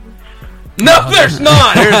answers. No, there's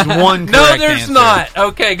not. There's one No, correct there's answer. not.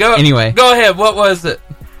 Okay, go. Anyway. Go ahead. What was it?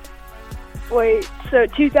 Wait, so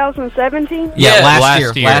 2017? Yeah, Yeah,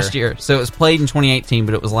 last year. So it was played in 2018,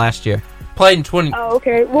 but it was last year. Played in 20. Oh,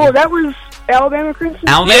 okay. Well, that was Alabama Crimson?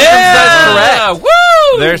 Alabama Yeah! correct.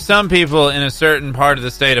 Woo! There's some people in a certain part of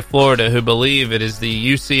the state of Florida who believe it is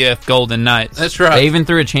the UCF Golden Knights. That's right. They even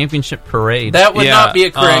threw a championship parade. That would not be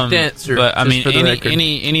a correct answer. But I just mean, for the record.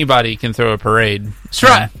 anybody can throw a parade. That's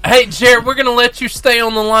right. Hey, Jared, we're going to let you stay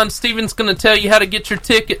on the line. Steven's going to tell you how to get your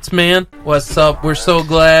tickets, man. What's up? We're so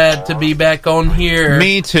glad to be back on here.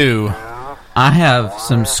 Me too. I have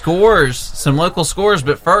some scores, some local scores,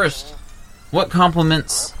 but first, what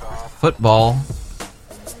complements football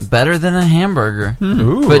better than a hamburger?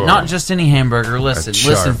 But not just any hamburger. Listen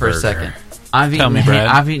for a charburger. second. I've Tell eaten, me, Brad.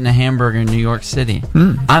 I've eaten a hamburger in New York City.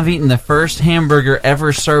 I've eaten the first hamburger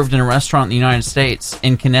ever served in a restaurant in the United States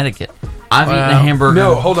in Connecticut. I've eaten a hamburger.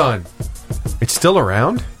 No, hold on. It's still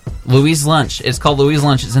around? Louise Lunch. It's called Louise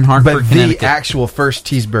Lunch. It's in Hartford, But Connecticut. the actual first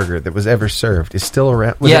cheeseburger that was ever served is still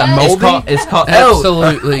around. Was yeah, it moldy? it's called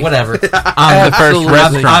Absolutely. whatever. The first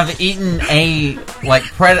restaurant. I've eaten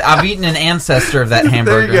I've eaten an ancestor of that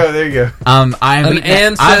hamburger. There you go. I've eaten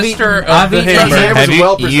ancestor of the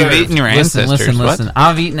hamburger. You've eaten your ancestors. Listen. What?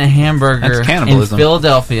 I've eaten a hamburger That's cannibalism. in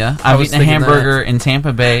Philadelphia. I've was eaten a thinking hamburger in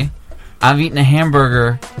Tampa Bay. I've eaten a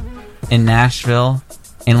hamburger in Nashville,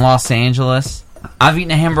 in Los Angeles. I've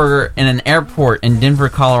eaten a hamburger in an airport in Denver,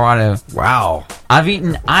 Colorado. Wow. I've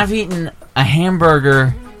eaten a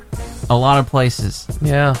hamburger a lot of places.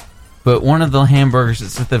 Yeah. But one of the hamburgers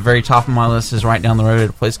that's at the very top of my list is right down the road at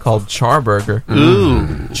a place called Charburger. Ooh.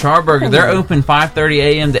 Charburger. They're open 5:30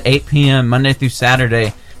 a.m. to 8 p.m. Monday through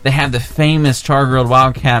Saturday. They have the famous char-grilled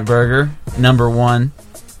Wildcat Burger, #1.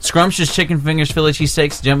 Scrumptious chicken fingers, Philly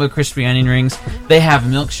cheesesteaks, jumbo crispy onion rings. They have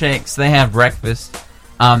milkshakes. They have breakfast.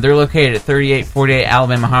 They're located at 3848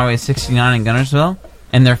 Alabama Highway 69 in Gunnersville.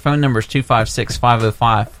 And their phone number is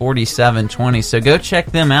 256-505-4720. So go check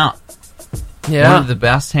them out. Yeah. One of the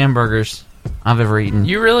best hamburgers I've ever eaten.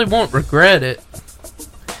 You really won't regret it.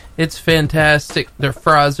 It's fantastic. Their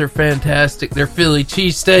fries are fantastic. Their Philly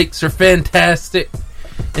cheesesteaks are fantastic.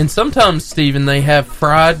 And sometimes, Steven, they have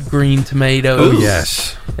fried green tomatoes. Oh,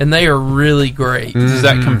 yes. And they are really great. Is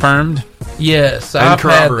that confirmed? Yes. I've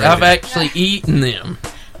actually eaten them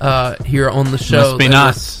here on the show. Must be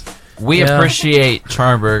nice. We appreciate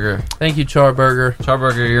Charburger. Thank you, Charburger.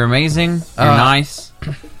 Charburger, you're amazing. You're nice.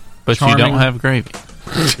 But charming. you don't have gravy.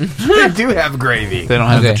 They do have gravy. They don't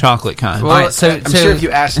have the chocolate kind. Well, I'm sure if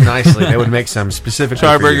you asked nicely, they would make some specifically for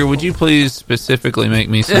Charburger, you. would you please specifically make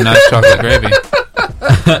me some nice chocolate gravy?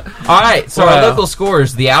 All right, so our local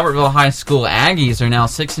scores. The Albertville High School Aggies are now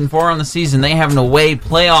 6-4 on the season. They have an away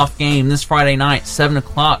playoff game this Friday night, 7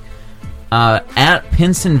 o'clock, at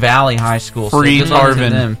Pinson Valley High School. Free good luck to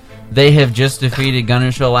Tarvin. them. They have just defeated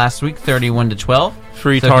Gunnersville last week, 31-12.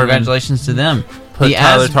 Free so Tarvin. Congratulations to them. Put The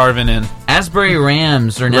Tyler Tarvin in. Asbury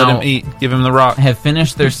Rams are Let now him eat. Give him the rock. have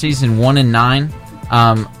finished their season 1-9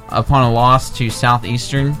 upon a loss to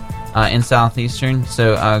Southeastern in Southeastern.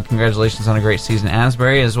 So congratulations on a great season,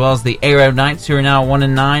 Asbury, as well as the A-Road Knights, who are now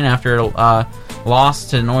 1-9 after a loss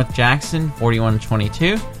to North Jackson,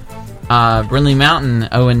 41-22. Brindley Mountain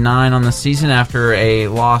 0-9 on the season after a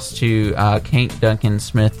loss to Kate Duncan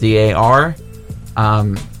Smith DAR.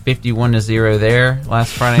 51-0 there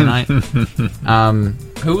last Friday night.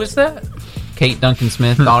 Who was that? Kate Duncan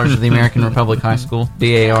Smith, Daughters of the American Republic High School,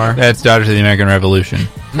 DAR. That's Daughters of the American Revolution.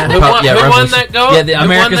 Who won that goal? Yeah, the Who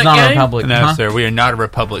America's won that not a game? republic. No, sir, we are not a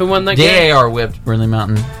republic. Who won that game? DAR whipped Brindley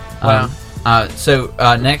Mountain. Wow. So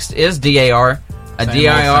next is DAR. DAR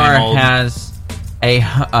same old. has a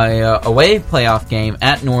away playoff game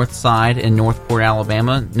at Northside in Northport,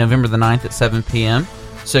 Alabama, November the 9th at 7 p.m.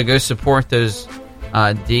 So go support those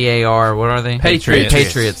DAR. What are they? Patriots.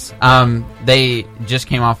 Patriots. They just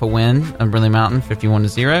came off a win on Brindley Mountain,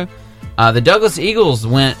 51-0. The Douglas Eagles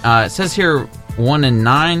went. It says here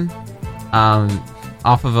 1-9.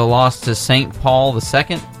 Off of a loss to St. Paul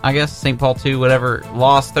II, I guess, St. Paul II, whatever,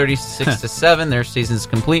 lost 36-7. Their season's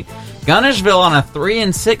complete. Gunnersville on a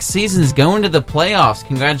 3-6 season is going to the playoffs.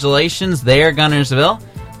 Congratulations there, Gunnersville.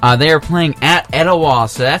 They are playing at Etowah,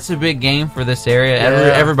 so that's a big game for this area.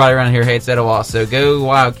 Yeah. Everybody around here hates Etowah, so go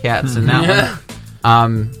Wildcats in that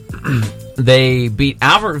one. They beat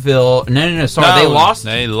Albertville. No, sorry, they lost.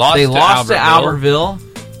 They lost to to Albertville.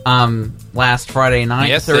 Last Friday night,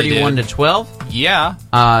 Yes, they did. 31-12. Yeah.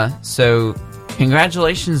 So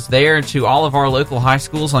congratulations there to all of our local high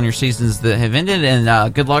schools on your seasons that have ended,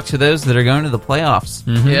 and good luck to those that are going to the playoffs.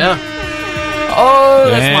 Mm-hmm. Yeah. Oh,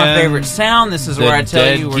 that's my And favorite sound. This is where I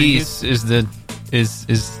tell you where geese is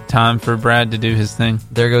time for Brad to do his thing.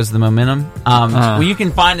 there goes the momentum. Well, you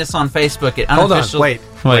can find us on Facebook at Hold on. unofficial. Wait.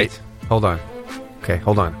 Hold on. Okay,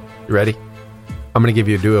 hold on. You ready? I'm going to give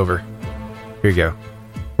you a do-over. Here you go.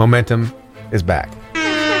 Momentum is back.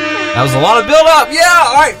 That was a lot of build-up. Yeah,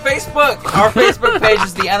 all right, Facebook. Our Facebook page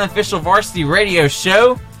is the Unofficial Varsity Radio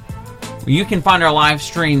Show. You can find our live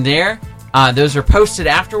stream there. Those are posted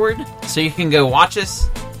afterward, so you can go watch us.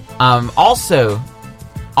 Also,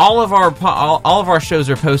 all of our shows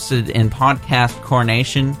are posted in podcast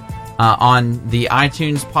coronation on the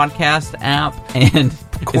iTunes podcast app. And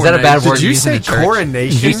is that a bad word? Did you to use in say the church?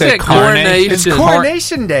 coronation? You said coronation. It's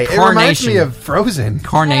Coronation Day. It reminds me of Frozen.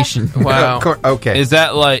 Carnation. Wow. Okay. Is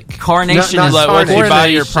that like Carnation Not is like what you buy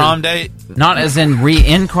your Coronation. prom date? not as in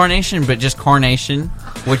reincarnation, but just carnation,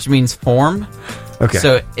 which means form. Okay.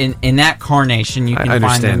 So in that carnation, you can I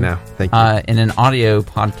find them understand now. Thank you. in an audio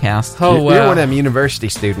podcast. Oh, You're one of them university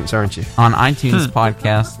students, aren't you? On iTunes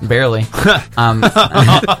podcast, barely. On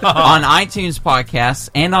iTunes podcasts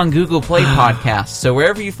and on Google Play podcasts. So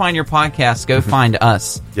wherever you find your podcasts, go find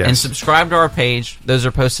us. Yes. And subscribe to our page. Those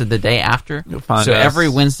are posted the day after. You'll find so us. every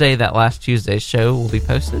Wednesday, that last Tuesday's show will be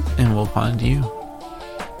posted. And we'll find you.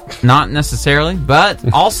 Not necessarily,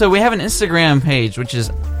 but also we have an Instagram page, which is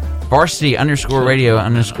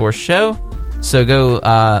varsity_radio_show. So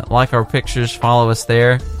go like our pictures, follow us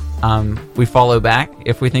there. We follow back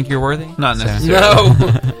if we think you're worthy. Not necessarily. No.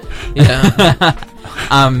 Yeah.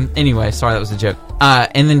 Anyway, sorry, that was a joke.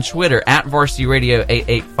 And then Twitter,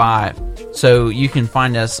 @VarsityRadio885. So you can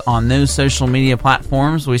find us on those social media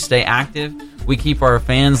platforms. We stay active. We keep our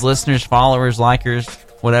fans, listeners, followers, likers,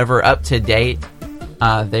 whatever, up to date.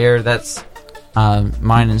 There, that's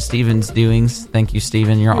mine and Steven's doings. Thank you,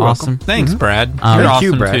 Steven. You're awesome. Thanks, Brad. You're You're Thank you,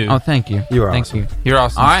 awesome, Brad. too. Oh, thank you. You are Thank awesome. you. You're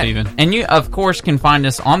awesome, All right. Steven. And you, of course, can find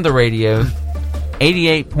us on the radio,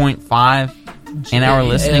 88.5 in our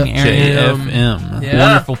listening area. JFM. Yeah.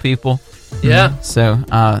 Wonderful people. Yeah. So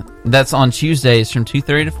that's on Tuesdays from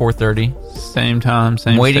 2:30 to 4:30. Same time,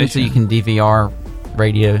 same Waiting station. till you can DVR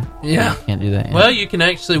radio. Yeah. Can't do that. Well, you can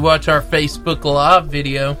actually watch our Facebook Live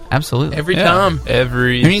video absolutely. every Yeah. time.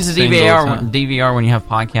 Every Who needs a single time. DVR when you have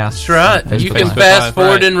podcasts? That's right. Facebook You can Live. fast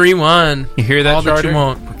forward Right. and rewind. You hear that, all that you Charter?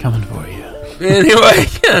 want. We're coming for you. Anyway,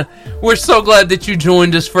 we're so glad that you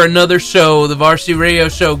joined us for another show, the Varsity Radio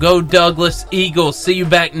Show. Go Douglas Eagles. See you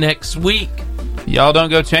back next week. Y'all don't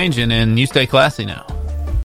go changing, and you stay classy now.